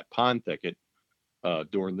over into that pine thicket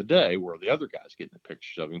during the day where the other guy's getting the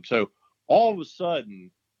pictures of him. So all of a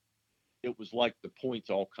sudden, it was like the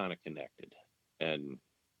points all kind of connected. And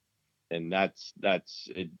that's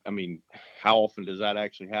it. I mean, how often does that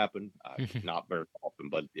actually happen? Not very often,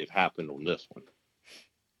 but it happened on this one.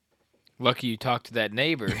 Lucky you talked to that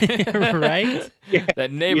neighbor. Right?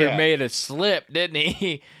 That neighbor made a slip, didn't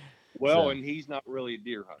he? Well, So- and he's not really a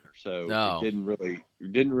deer hunter, so No. it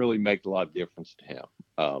didn't really make a lot of difference to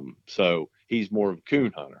him. So he's more of a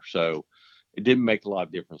coon hunter, so it didn't make a lot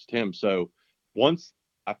of difference to him. So once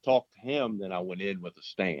I talked to him, then I went in with a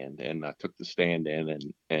stand, and I took the stand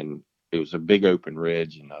in, and it was a big open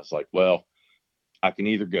ridge, and I was like, well, I can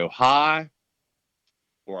either go high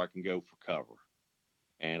or I can go for cover.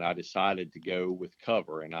 And I decided to go with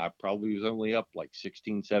cover, and I probably was only up like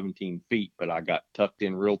 16, 17 feet, but I got tucked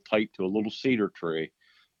in real tight to a little cedar tree,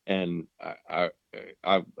 and I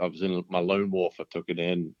was in my lone wolf. I took it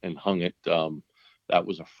in and hung it. That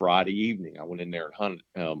was a Friday evening. I went in there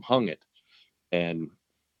and hung it, and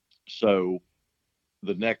so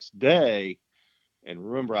the next day, and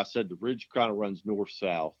remember I said the ridge kind of runs north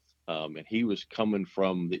south, and he was coming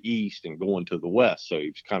from the east and going to the west, so he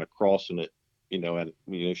was kind of crossing it,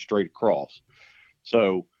 straight across.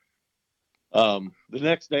 So the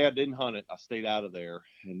next day I didn't hunt it. I stayed out of there.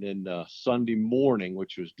 And then Sunday morning,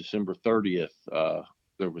 which was December 30th,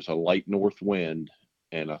 there was a light north wind.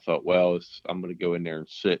 And I thought, well, I'm going to go in there and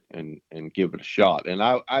sit and give it a shot. And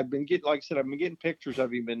I've been getting, like I said, I've been getting pictures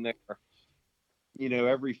of him in there,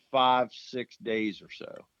 every 5-6 days or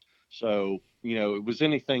so. So, it was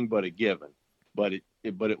anything but a given. But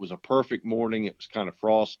it was a perfect morning. It was kind of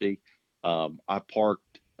frosty. I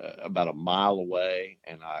parked about a mile away,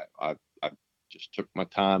 and I just took my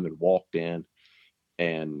time and walked in,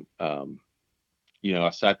 and I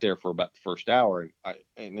sat there for about the first hour,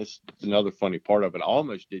 and this is another funny part of it. I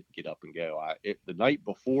almost didn't get up and go. The night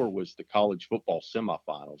before was the college football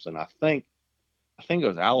semifinals, and I think it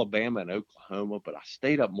was Alabama and Oklahoma, but I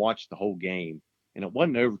stayed up and watched the whole game, and it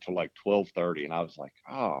wasn't over till like 12:30, and I was like,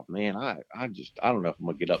 oh man, I don't know if I'm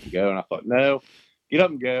gonna get up and go, and I thought, no. Get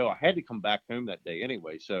up and go. I had to come back home that day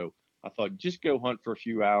anyway, so I thought just go hunt for a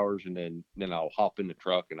few hours, and then I'll hop in the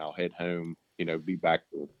truck and I'll head home. Be back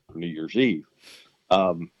for New Year's Eve.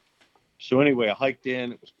 So anyway, I hiked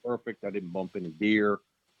in. It was perfect. I didn't bump any deer.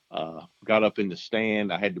 Got up in the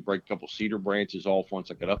stand. I had to break a couple cedar branches off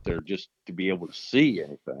once I got up there just to be able to see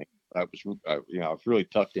anything. I was really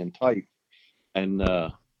tucked in tight, and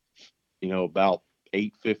about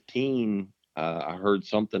 8:15, I heard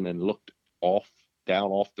something and looked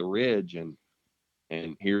down off the ridge, and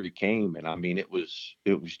here he came. And I mean, it was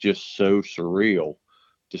just so surreal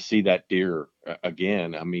to see that deer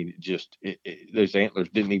again. I mean, those antlers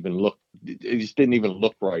didn't even look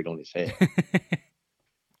right on his head.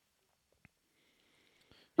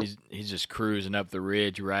 He's just cruising up the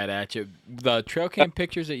ridge right at you. The trail cam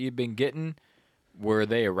pictures that you've been getting, were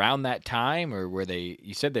they around that time, or were they?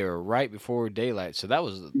 You said they were right before daylight, so that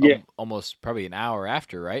was almost probably an hour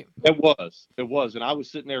after, right? It was, and I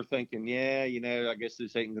was sitting there thinking, I guess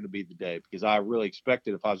this ain't going to be the day, because I really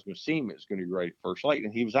expected if I was going to see him, it was going to be right at first light,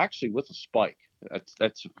 and he was actually with a spike.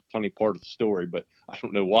 That's a funny part of the story, but I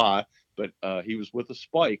don't know why. But he was with a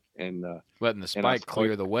spike, and letting the spike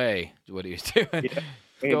clear the way is what he was doing. Yeah.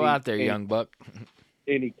 Go out there, young buck.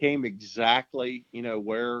 And he came exactly,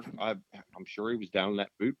 where I'm sure he was down in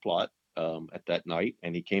that food plot at that night,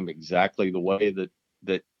 and he came exactly the way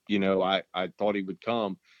that I thought he would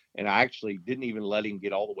come. And I actually didn't even let him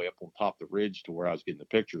get all the way up on top of the ridge to where I was getting the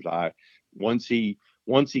pictures. Once he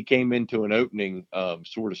came into an opening,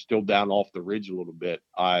 sort of still down off the ridge a little bit,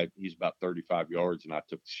 he's about 35 yards, and I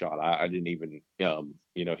took the shot. I didn't even,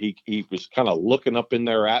 he was kind of looking up in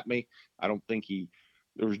there at me. I don't think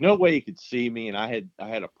there was no way he could see me, and I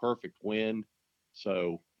had a perfect wind.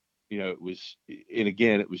 So, it was, and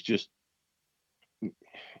again, it was just,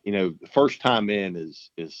 the first time in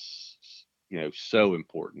is so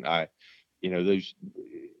important. Those,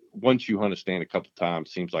 once you hunt a stand a couple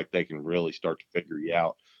times, seems like they can really start to figure you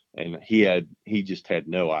out. And he just had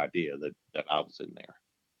no idea that I was in there.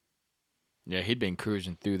 Yeah, he'd been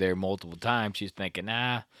cruising through there multiple times. He's thinking,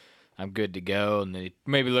 I'm good to go. And then he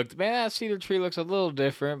maybe looked, man, that cedar tree looks a little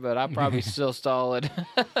different, but I'll probably still stall it.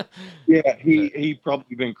 Yeah, he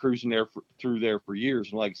probably been cruising through there for years.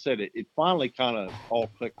 And like I said, it finally kind of all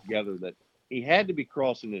clicked together that he had to be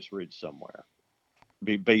crossing this ridge somewhere,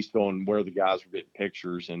 based on where the guys were getting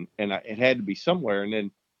pictures, and it had to be somewhere. And then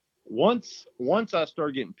once I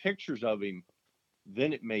started getting pictures of him,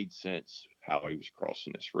 then it made sense how he was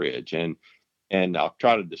crossing this ridge. And I'll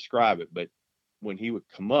try to describe it, but when he would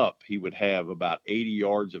come up, he would have about 80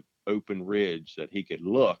 yards of open ridge that he could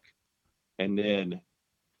look, and then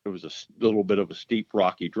there was a little bit of a steep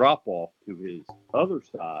rocky drop off to his other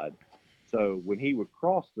side. So when he would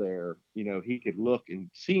cross there, he could look and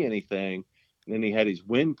see anything. And then he had his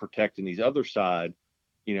wind protecting his other side,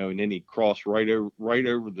 and then he'd cross right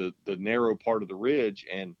over the narrow part of the ridge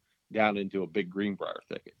and down into a big greenbrier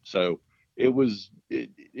thicket. So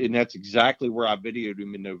and that's exactly where I videoed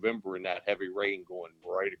him in November in that heavy rain going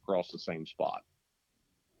right across the same spot.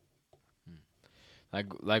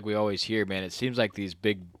 Like we always hear, man, it seems like these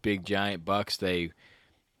big giant bucks, they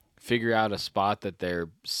figure out a spot that they're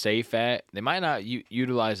safe at. They might not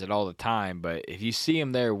utilize it all the time, but if you see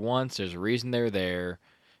them there once, there's a reason they're there,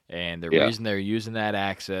 and the reason they're using that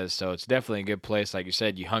access. So it's definitely a good place. Like you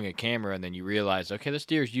said, you hung a camera, and then you realize, okay, this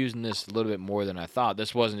deer's using this a little bit more than I thought.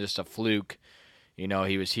 This wasn't just a fluke.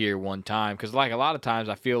 He was here one time. Because like a lot of times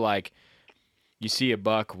I feel like you see a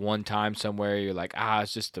buck one time somewhere, you're like,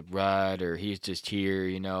 it's just a rut, or he's just here,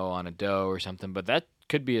 on a doe or something. But that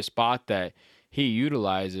could be a spot that he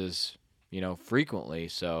utilizes, frequently.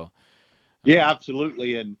 So, yeah,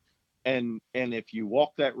 absolutely. And if you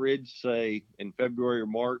walk that ridge, say in February or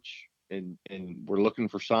March, and we're looking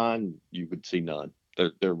for sign, you would see none.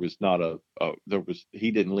 There was not he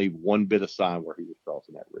didn't leave one bit of sign where he was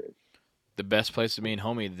crossing that ridge. The best place to me and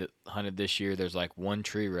homie that hunted this year, there's like one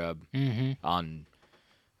tree rub on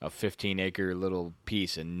a 15-acre little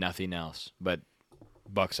piece and nothing else, but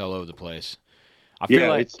bucks all over the place. I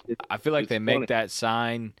feel like they make funny. That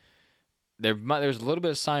sign. There's a little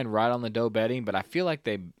bit of sign right on the doe bedding, but I feel like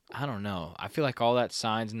I don't know. I feel like all that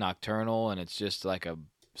sign's nocturnal, and it's just like a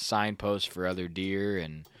signpost for other deer.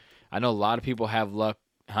 And I know a lot of people have luck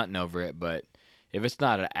hunting over it, but if it's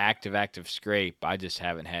not an active scrape, I just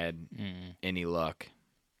haven't had any luck.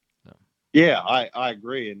 So. Yeah, I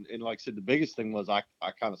agree. And like I said, the biggest thing was I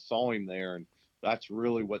kind of saw him there, and that's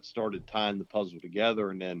really what started tying the puzzle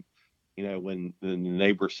together. And then, when the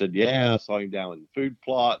neighbor said, I saw him down in the food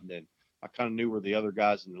plot, and then I kind of knew where the other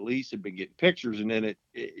guys in the lease had been getting pictures. And then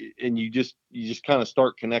and you just kind of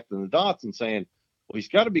start connecting the dots and saying, well, he's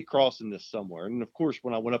got to be crossing this somewhere. And of course,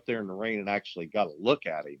 when I went up there in the rain and actually got a look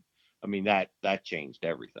at him, I mean, that changed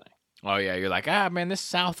everything. Oh, yeah. You're like, man, this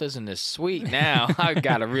south isn't as sweet now. I've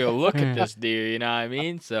got a real look at this deer, you know what I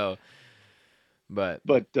mean? So, but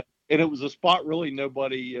and it was a spot really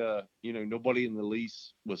nobody in the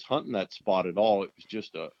lease was hunting that spot at all. It was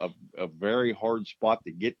just a very hard spot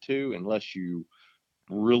to get to unless you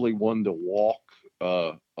really wanted to walk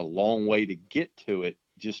a long way to get to it,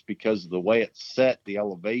 just because of the way it's set, the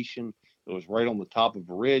elevation. It was right on the top of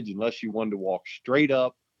a ridge. Unless you wanted to walk straight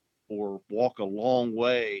up or walk a long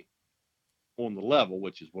way on the level,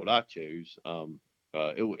 which is what I chose.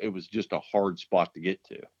 It was just a hard spot to get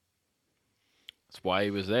to. That's why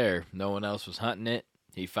he was there. No one else was hunting it.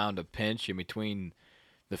 He found a pinch in between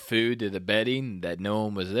the food to the bedding that no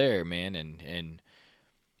one was there, man. And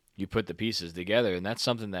you put the pieces together, and that's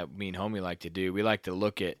something that me and homie like to do. We like to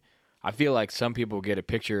look at, I feel like some people get a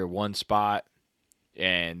picture of one spot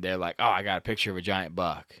and they're like, I got a picture of a giant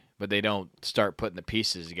buck. But they don't start putting the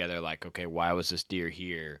pieces together like, okay, why was this deer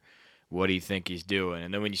here? What do you think he's doing?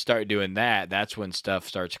 And then when you start doing that, that's when stuff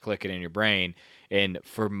starts clicking in your brain. And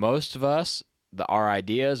for most of us, our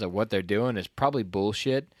ideas of what they're doing is probably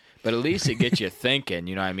bullshit, but at least it gets you thinking,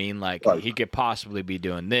 you know what I mean? Like, he could possibly be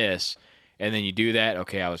doing this, and then you do that,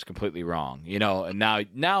 okay, I was completely wrong, and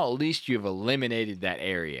now at least you've eliminated that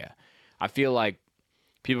area. I feel like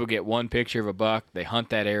people get one picture of a buck, they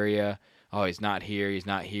hunt that area, he's not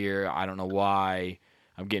here, I don't know why,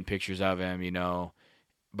 I'm getting pictures of him,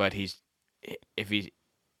 but he's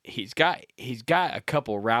got a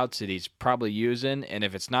couple routes that he's probably using, and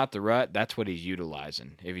if it's not the rut, that's what he's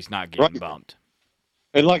utilizing if he's not getting bumped.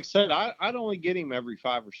 And like I said, I'd only get him every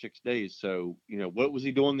 5 or 6 days. So, what was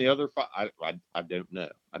he doing the other 5? I don't know.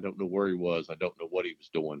 I don't know where he was. I don't know what he was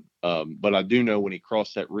doing. But I do know when he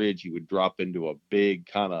crossed that ridge, he would drop into a big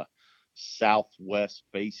kind of southwest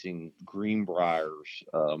facing greenbriers.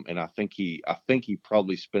 And I think he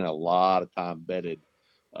probably spent a lot of time bedded.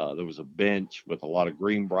 There was a bench with a lot of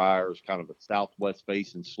greenbriers, kind of a southwest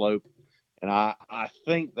facing slope. And I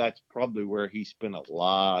think that's probably where he spent a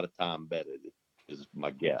lot of time bedded, is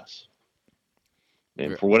my guess.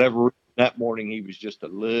 And for whatever reason, that morning he was just a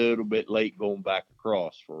little bit late going back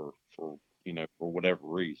across for whatever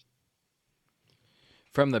reason.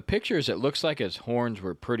 From the pictures, it looks like his horns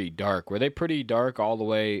were pretty dark. Were they pretty dark all the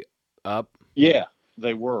way up? Yeah,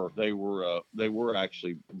 they were. They were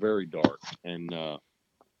actually very dark. And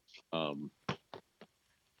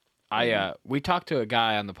we talked to a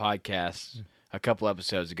guy on the podcast a couple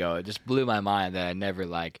episodes ago. It just blew my mind that I never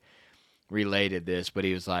related this, but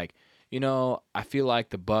he was like, I feel like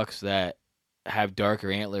the bucks that have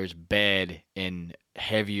darker antlers bed in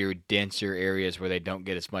heavier, denser areas where they don't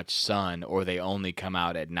get as much sun, or they only come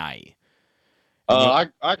out at night. I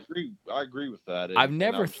agree with that. I've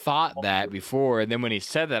never thought that before, and then when he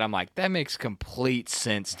said that, I'm like, that makes complete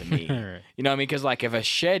sense to me. You know what I mean? Because if a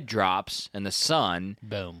shed drops in the sun,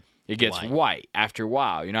 boom. It gets white after a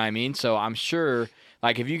while, you know what I mean? So I'm sure,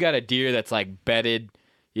 like, if you got a deer that's, like, bedded,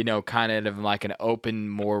 you know, kind of like an open,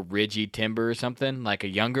 more ridgy timber or something, like a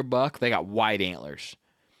younger buck, they got white antlers.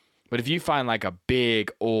 But if you find, like, a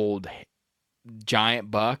big, old, giant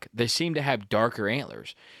buck, they seem to have darker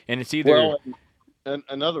antlers. And it's either... Well, and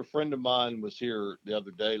another friend of mine was here the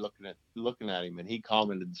other day looking at him, and he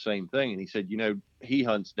commented the same thing. And he said, you know, he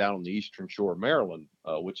hunts down on the eastern shore of Maryland,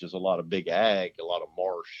 which is a lot of big ag, a lot of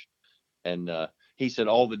marsh. And he said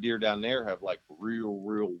all the deer down there have like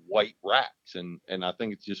real white racks. And I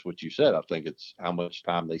think it's just what you said. I think it's how much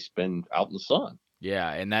time they spend out in the sun.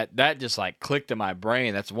 Yeah, and that just like clicked in my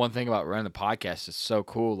brain. That's one thing about running the podcast. It's so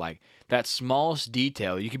cool. Like that smallest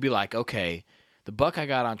detail, you could be like, okay, the buck I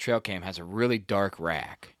got on trail cam has a really dark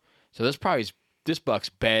rack. So this buck's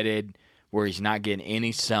bedded where he's not getting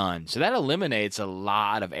any sun. So that eliminates a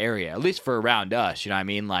lot of area, at least for around us. You know what I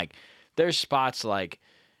mean? Like there's spots like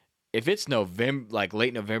if it's November, like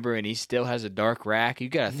late November, and he still has a dark rack, you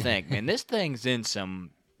got to think, man, this thing's in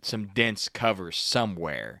some dense cover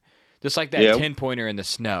somewhere. Just like that 10-pointer in the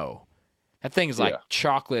snow. That thing's like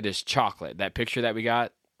chocolate is chocolate. That picture that we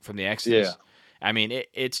got from the Exodus. Yeah. I mean,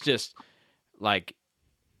 it's just like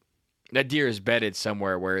that deer is bedded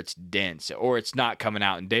somewhere where it's dense or it's not coming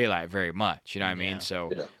out in daylight very much. You know what I mean? So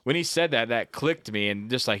when he said that clicked to me. And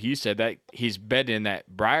just like you said, that he's bedded in that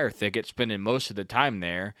briar thicket, spending most of the time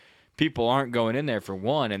there. People aren't going in there for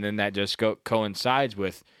one. And then that just coincides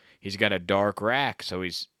with he's got a dark rack. So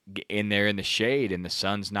he's in there in the shade and the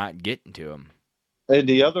sun's not getting to him. And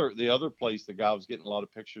the other place the guy was getting a lot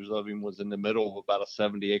of pictures of him was in the middle of about a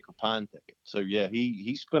 70-acre pine thicket. So yeah,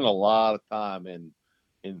 he spent a lot of time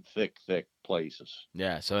in thick places.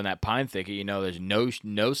 Yeah, so in that pine thicket, you know, there's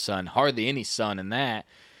no sun, hardly any sun in that.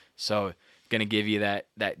 So it's gonna give you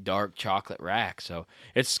that dark chocolate rack. So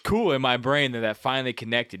it's cool in my brain that finally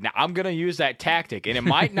connected. Now I'm gonna use that tactic, and it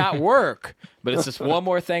might not work, but it's just one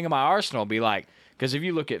more thing in my arsenal. Be like, because if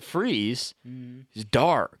you look at Freeze, it's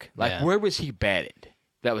dark. Like, where was he bedded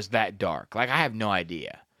that was that dark? Like, I have no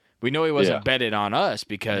idea. We know he wasn't bedded on us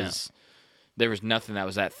because there was nothing that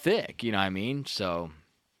was that thick. You know what I mean? So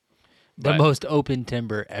the most open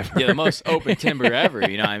timber ever. Yeah, the most open timber ever.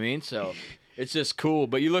 You know what I mean? So it's just cool.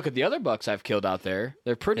 But you look at the other bucks I've killed out there;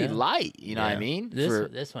 they're pretty light. You know what I mean?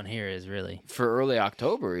 This one here is really for early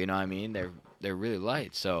October. You know what I mean? They're really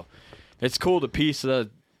light. So it's cool to piece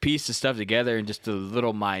the stuff together and just the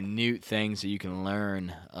little minute things that you can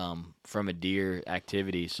learn from a deer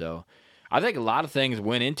activity. So I think a lot of things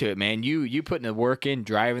went into it, man. You putting the work in,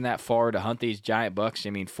 driving that far to hunt these giant bucks. I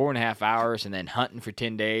mean, 4.5 hours and then hunting for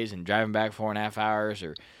 10 days and driving back 4.5 hours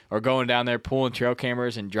or going down there pulling trail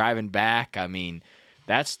cameras and driving back. I mean,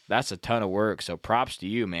 that's a ton of work. So props to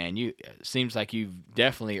you, man. It seems like you've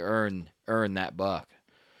definitely earned that buck.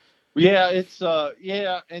 Yeah, it's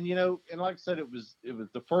and you know, and like I said, it was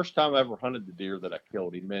the first time I ever hunted the deer that I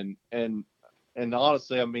killed him, and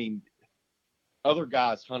honestly, I mean, other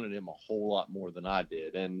guys hunted him a whole lot more than I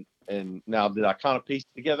did, and now did I kind of piece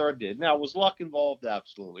it together? I did. Now, was luck involved?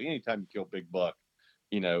 Absolutely. Anytime you kill big buck,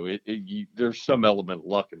 you know, there's some element of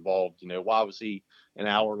luck involved. You know, why was he an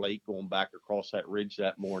hour late going back across that ridge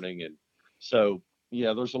that morning? And so,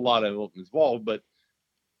 yeah, there's a lot of elements involved, but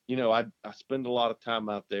you know, I spend a lot of time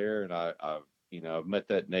out there, and I've met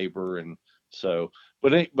that neighbor, and so,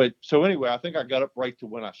 so anyway, I think I got up right to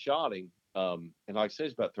when I shot him, and like I said,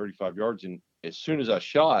 it's about 35 yards, and as soon as I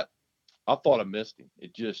shot, I thought I missed him.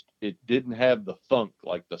 It didn't have the thunk,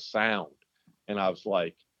 like the sound, and I was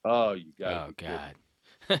like, oh, you got oh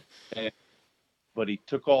God. But he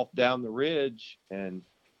took off down the ridge, and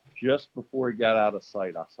just before he got out of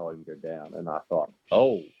sight, I saw him go down, and I thought,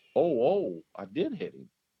 oh, I did hit him.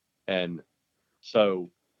 And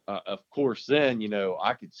so, of course, then, you know,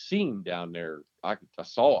 I could see him down there. I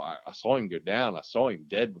saw him go down. I saw him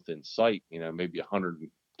dead within sight, you know, maybe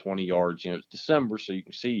 120 yards. You know, it's December, so you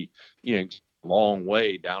can see, you know, a long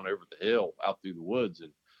way down over the hill out through the woods.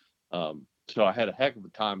 And so I had a heck of a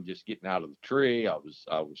time just getting out of the tree. I was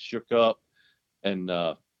shook up, and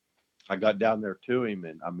I got down there to him,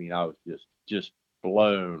 and I mean, I was just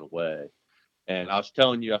blown away. And I was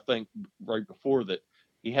telling you, I think right before that,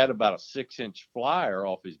 he had about a 6-inch flyer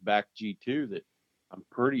off his back G2 that I'm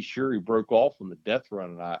pretty sure he broke off on the death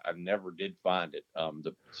run, and I never did find it.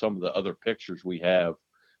 Some of the other pictures we have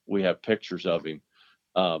pictures of him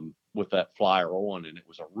with that flyer on, and it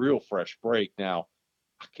was a real fresh break. Now,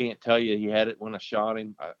 I can't tell you he had it when I shot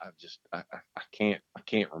him. I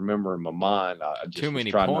can't remember in my mind. I just too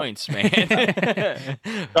many points, man.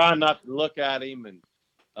 Trying not to look at him, and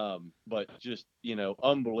but just, you know,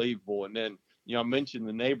 unbelievable. And then, you know, I mentioned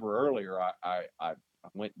the neighbor earlier. I I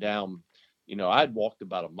went down, I had walked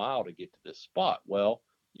about a mile to get to this spot. Well,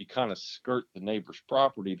 you kind of skirt the neighbor's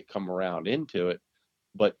property to come around into it,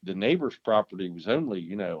 but the neighbor's property was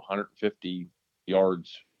only, 150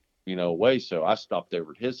 yards, away. So I stopped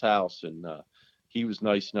over at his house, and he was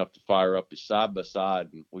nice enough to fire up his side by side,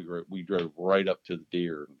 and we drove right up to the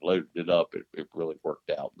deer and loaded it up. It really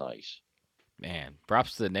worked out nice. Man,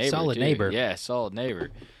 props to the neighbor. Solid neighbor. Yeah, solid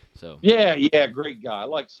neighbor. So yeah, great guy.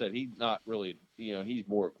 Like I said, he's not really, he's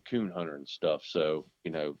more of a coon hunter and stuff. So,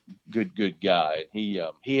 good guy. He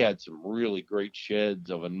had some really great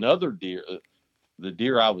sheds of another deer. The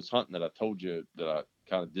deer I was hunting that I told you that I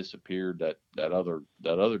kind of disappeared, that other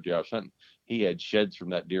deer I was hunting, he had sheds from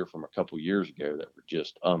that deer from a couple years ago that were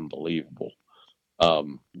just unbelievable,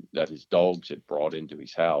 that his dogs had brought into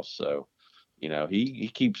his house. So,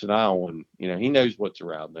 he keeps an eye on, he knows what's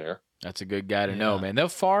around there. That's a good guy to know, man.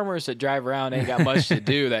 Those farmers that drive around ain't got much to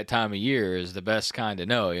do that time of year is the best kind to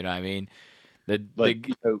know. You know what I mean? That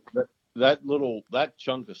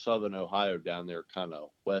chunk of southern Ohio down there, kind of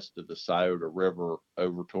west of the Scioto River,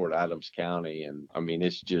 over toward Adams County, and I mean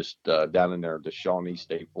it's just down in there, the Shawnee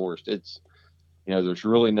State Forest. It's there's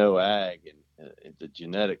really no ag, and the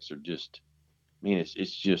genetics are just. I mean,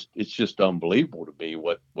 it's just unbelievable to me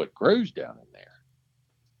what grows down in there.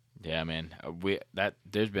 Yeah, man.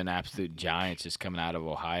 There's been absolute giants just coming out of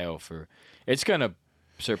Ohio it's gonna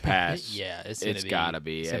surpass. Yeah, it's gotta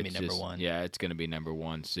be. It's gonna be number one. Yeah, it's gonna be number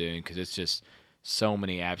one soon because it's just so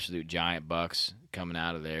many absolute giant bucks coming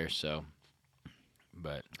out of there. So,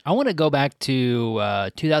 but I want to go back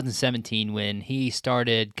to 2017 when he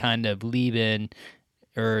started kind of leaving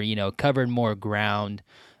or covering more ground.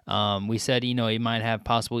 We said he might have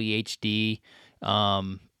possible EHD,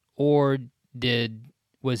 or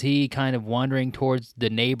was he kind of wandering towards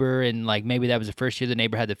the neighbor, and like maybe that was the first year the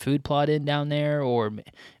neighbor had the food plot in down there, or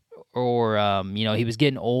he was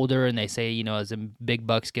getting older, and they say as the big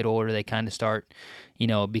bucks get older they kind of start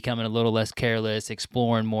becoming a little less careless,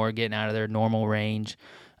 exploring more, getting out of their normal range.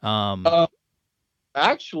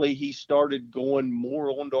 Actually, he started going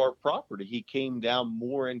more onto our property. He came down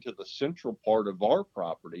more into the central part of our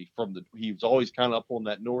property he was always kind of up on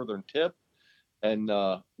that northern tip. And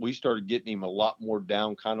we started getting him a lot more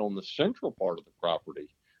down kind of on the central part of the property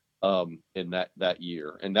in that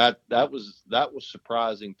year. And that was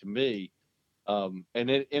surprising to me. And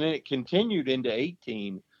it continued into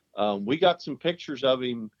 18. We got some pictures of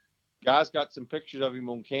him. Guys got some pictures of him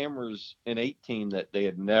on cameras in 18 that they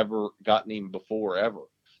had never gotten him before ever.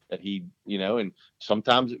 That he, and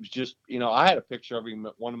sometimes it was just, I had a picture of him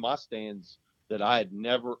at one of my stands that I had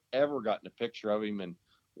never, ever gotten a picture of him. And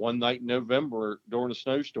one night in November during a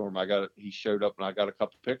snowstorm, he showed up and I got a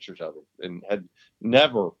couple pictures of him and had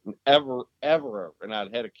never, ever, and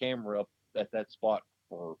I'd had a camera up at that spot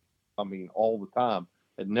for, all the time,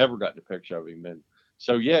 had never gotten a picture of him. And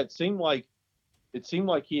so, yeah, it seemed like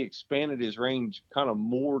he expanded his range kind of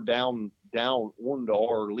more down onto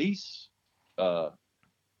our lease the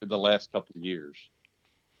last couple of years.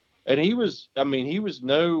 And he was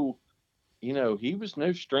no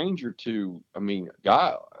stranger to, a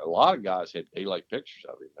lot of guys had daylight pictures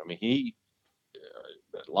of him.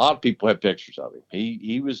 A lot of people had pictures of him.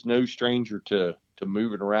 He was no stranger to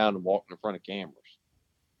moving around and walking in front of cameras.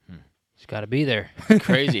 He's got to be there.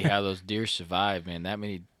 Crazy how those deer survive, man. That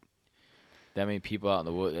many people out in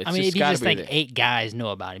the woods. If you just think 8 guys know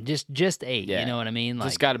about him, just 8. Yeah. You know what I mean?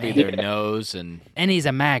 It's got to be their nose and he's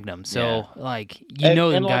a Magnum, so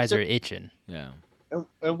them guys are itching. Yeah.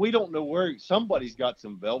 And we don't know where somebody's got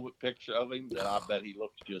some velvet picture of him that I bet he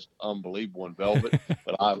looks just unbelievable in velvet,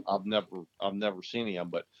 but I've never seen him.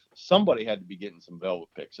 But somebody had to be getting some velvet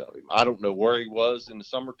pics of him. I don't know where he was in the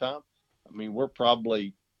summertime. We're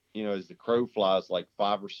probably, as the crow flies, like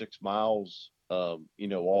 5 or 6 miles, off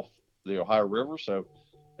the Ohio River. So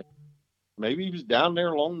maybe he was down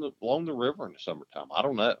there along the river in the summertime. I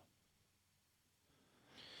don't know.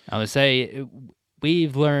 I would say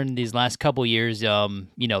we've learned these last couple years,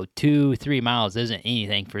 2-3 miles isn't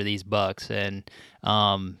anything for these bucks, and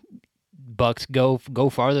bucks go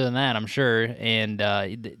farther than that, I'm sure. And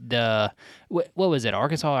what was it,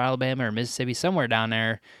 Arkansas, Alabama, or Mississippi, somewhere down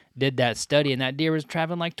there, did that study, and that deer was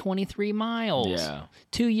traveling like 23 miles. Yeah.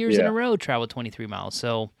 2 years in a row traveled 23 miles.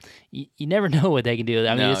 So you never know what they can do.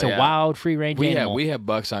 It's a wild, free-range animal. We have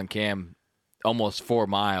bucks on cam almost 4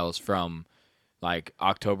 miles from like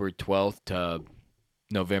October 12th to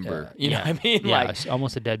November. You know what I mean? Yeah, it's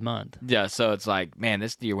almost a dead month. Yeah, so it's like, man,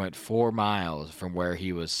 this deer went 4 miles from where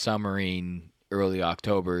he was summering early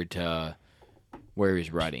October to where he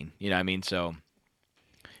was rutting. You know what I mean? So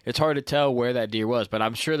it's hard to tell where that deer was, but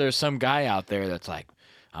I'm sure there's some guy out there that's like,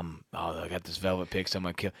 I got this velvet pig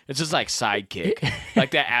someone killed. It's just like Sidekick,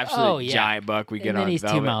 like that absolute giant buck we get and then on he's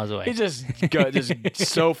velvet. 2 miles away. He's just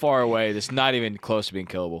so far away that's not even close to being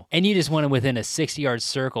killable. And you just want him within a 60-yard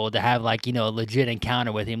circle to have like, a legit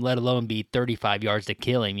encounter with him, let alone be 35 yards to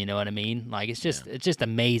kill him. You know what I mean? Like it's just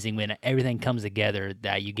amazing when everything comes together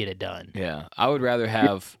that you get it done. Yeah, I would rather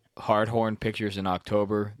have hardhorn pictures in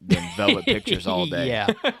October than velvet pictures all day. Yeah.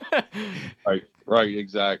 Right,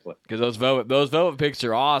 exactly. Because those velvet pics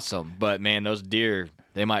are awesome, but man, those deer,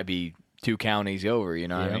 they might be 2 counties over. You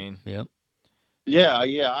know what I mean? Yep. Yeah.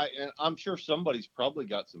 And I'm sure somebody's probably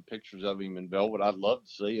got some pictures of him in velvet. I'd love to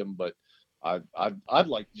see them, but I'd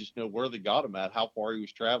like to just know where they got him at, how far he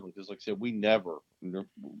was traveling. Because like I said, we never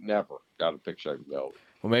got a picture of him in velvet.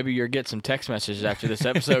 Well, maybe you'll get some text messages after this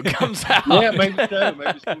episode comes out. Yeah, maybe so.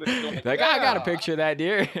 Maybe somebody's like, I got a picture of that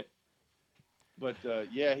deer. But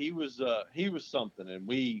yeah, he was something, and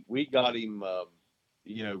we got him.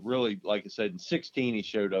 Really, like I said, in 2016 he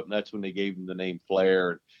showed up, and that's when they gave him the name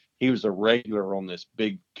Flair. He was a regular on this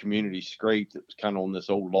big community scrape that was kind of on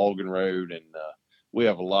this old logging road, and we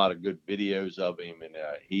have a lot of good videos of him. And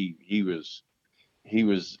he was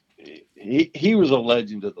a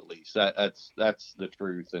legend to the least. That's the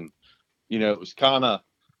truth. And it was kind of,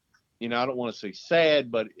 I don't want to say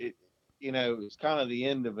sad, but it was kind of the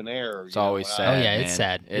end of an era. It's always sad. Oh yeah, man. it's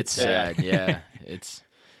sad. It's sad. Yeah,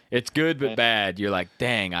 it's good but bad. You're like,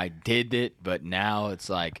 dang, I did it, but now it's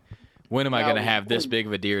like, when am I going to have this big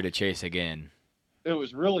of a deer to chase again? It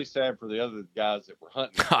was really sad for the other guys that were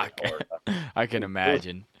hunting. I can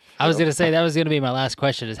imagine. I was gonna say that was gonna be my last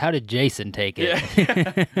question: is how did Jason take it?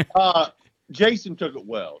 Yeah. Jason took it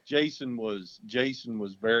well. Jason was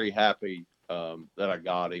very happy that I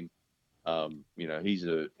got him. He's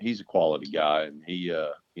a quality guy, and he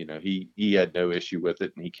had no issue with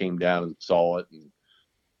it, and he came down and saw it, and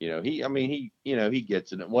he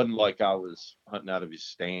gets it. It wasn't like I was hunting out of his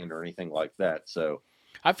stand or anything like that. So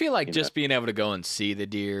I feel like just being able to go and see the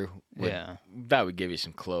deer, Yeah. that would give you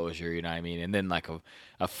some closure, you know what I mean? And then like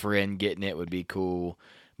a friend getting it would be cool.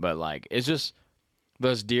 But like, it's just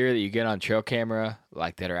those deer that you get on trail camera,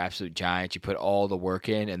 like that are absolute giants, you put all the work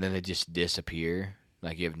in and then they just disappear.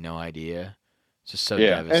 Like you have no idea. It's just so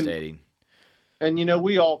devastating. And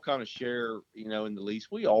we all kind of share, in the lease,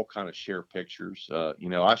 we all kind of share pictures.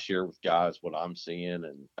 I share with guys what I'm seeing,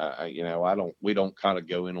 and we don't kind of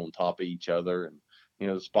go in on top of each other. And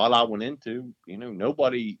the spot I went into,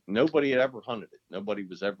 nobody had ever hunted it. Nobody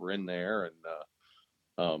was ever in there,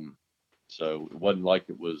 and so it wasn't like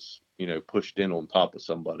it was pushed in on top of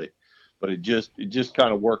somebody. But it just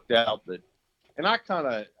kind of worked out that, and I kind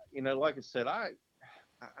of like I said, I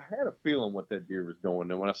had a feeling what that deer was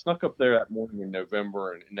doing. And when I snuck up there that morning in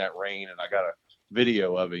November and in that rain, and I got a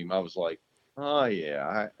video of him, I was like, oh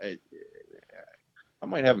yeah, I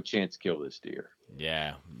might have a chance to kill this deer.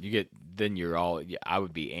 Yeah, I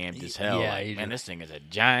would be amped as hell. Yeah, like, man, this thing is a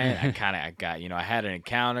giant. I had an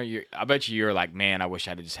encounter. I bet you're like, man, I wish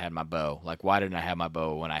I'd just had my bow. Like, why didn't I have my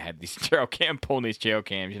bow when I had these pulling these trail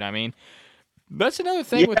cams? You know what I mean? That's another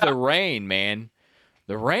thing with the rain, man.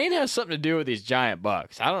 The rain has something to do with these giant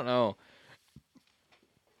bucks. I don't know.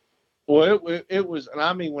 Well, it was, and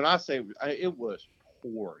I mean, when I say it was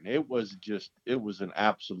pouring, it was an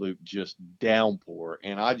absolute just downpour.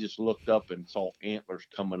 And I just looked up and saw antlers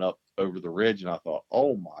coming up over the ridge, and I thought,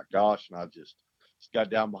 oh my gosh. And I just got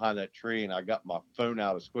down behind that tree, and I got my phone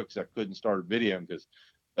out as quick as I could and started videoing, because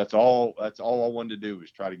that's all I wanted to do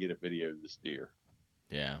was try to get a video of this deer.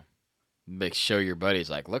 Yeah. Show your buddies,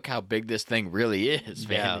 like, look how big this thing really is,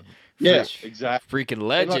 man. Yeah, exactly. Freaking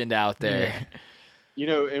legend out there.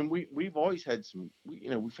 And we've always had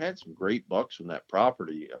we've had some great bucks on that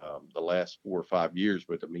property the last 4 or 5 years,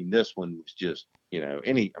 but I mean, this one was just,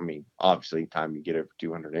 obviously time you get over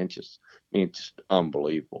 200 inches, it's just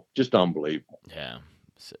unbelievable. Yeah.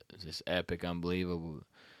 It's just epic, unbelievable.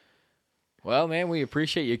 Well, man, we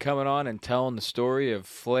appreciate you coming on and telling the story of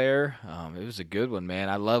Flair. It was a good one, man.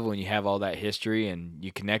 I love when you have all that history and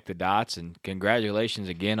you connect the dots, and congratulations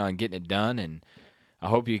again on getting it done, and I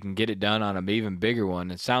hope you can get it done on an even bigger one.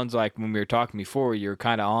 It sounds like when we were talking before, you were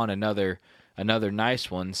kind of on another nice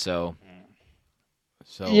one, so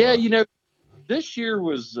yeah, this year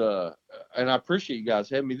was, and I appreciate you guys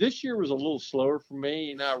having me. This year was a little slower for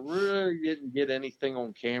me, and I really didn't get anything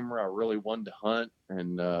on camera I really wanted to hunt.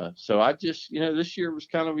 And so I just, this year was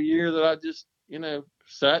kind of a year that I just,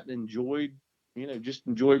 sat and enjoyed, just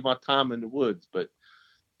enjoyed my time in the woods. But,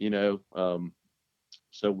 I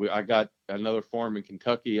got another farm in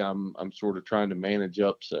Kentucky I'm sort of trying to manage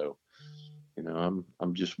up. So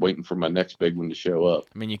I'm just waiting for my next big one to show up.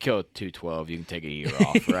 I mean, you kill 212, you can take a year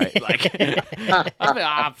off, right? Like,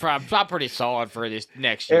 I'm pretty solid for this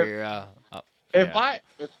next year. If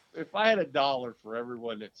I had $1 for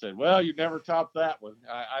everyone that said, "Well, you never topped that one,"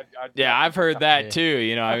 I've heard that too.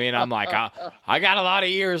 You know, I mean, I'm like, I got a lot of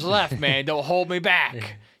years left, man. Don't hold me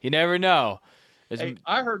back. You never know. Hey,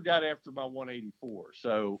 I heard that after my 184.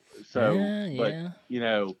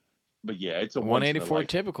 But yeah, it's a 184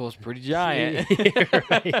 typical is pretty giant.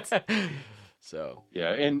 Right. So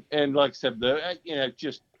yeah, and like I said,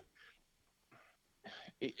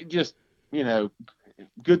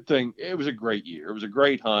 good thing. It was a great year. It was a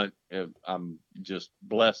great hunt. I'm just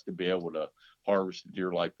blessed to be able to harvest a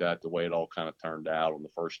deer like that the way it all kind of turned out on the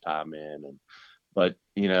first time in. But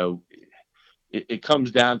it comes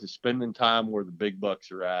down to spending time where the big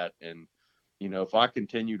bucks are at. And if I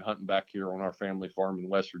continued hunting back here on our family farm in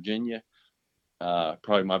West Virginia,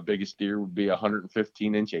 probably my biggest deer would be a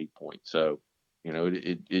 115-inch 8-point. So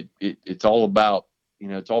it's all about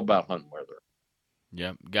hunting where they're.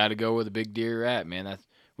 Yep, got to go where the big deer are at, man.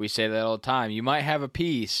 We say that all the time. You might have a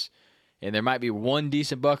piece, and there might be one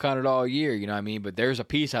decent buck on it all year, you know what I mean? But there's a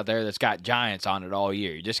piece out there that's got giants on it all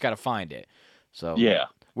year. You just got to find it. So yeah,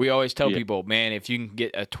 we always tell people, man, if you can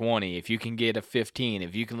get a 20, if you can get a 15,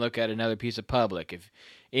 if you can look at another piece of public, if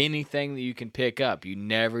anything that you can pick up, you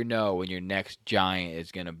never know when your next giant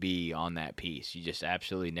is going to be on that piece. You just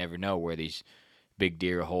absolutely never know where these big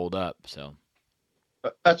deer hold up, so.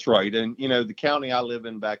 That's right. And, the county I live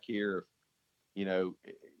in back here, a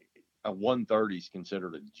 130 is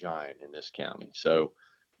considered a giant in this county. So,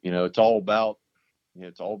 it's all about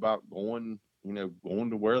going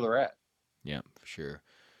to where they're at. Yeah, for sure.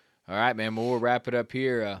 All right, man. Well, we'll wrap it up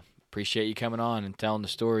here. Appreciate you coming on and telling the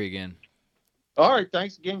story again. All right.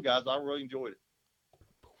 Thanks again, guys. I really enjoyed it.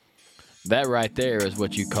 That right there is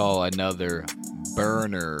what you call another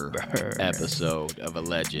burner episode of a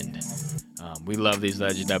legend. We love these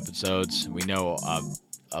legend episodes. We know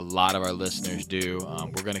a lot of our listeners do.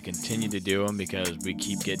 We're going to continue to do them because we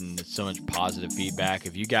keep getting so much positive feedback.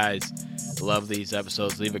 If you guys love these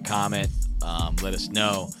episodes, leave a comment. Let us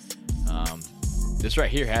know. This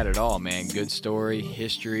right here had it all, man. Good story,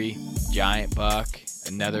 history, giant buck,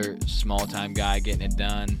 another small-time guy getting it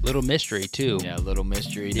done. Little mystery, too. Yeah, little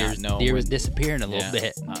mystery. Deer was disappearing a little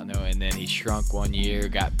bit. Not knowing. And then he shrunk one year,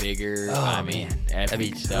 got bigger. Oh, man.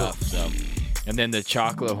 Epic stuff. So, and then the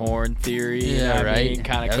chocolate horn theory. Yeah, right.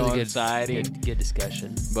 Kind of coinciding. Good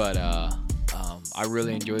discussion. But I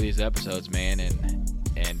really enjoy these episodes, man, and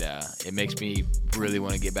it makes me really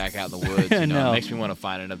want to get back out in the woods. It makes me want to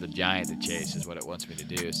find another giant to chase is what it wants me to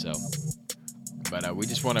do. So, but we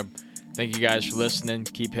just want to thank you guys for listening.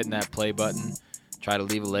 Keep hitting that play button. Try to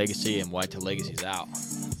leave a legacy, and Whitetail Legacy's out.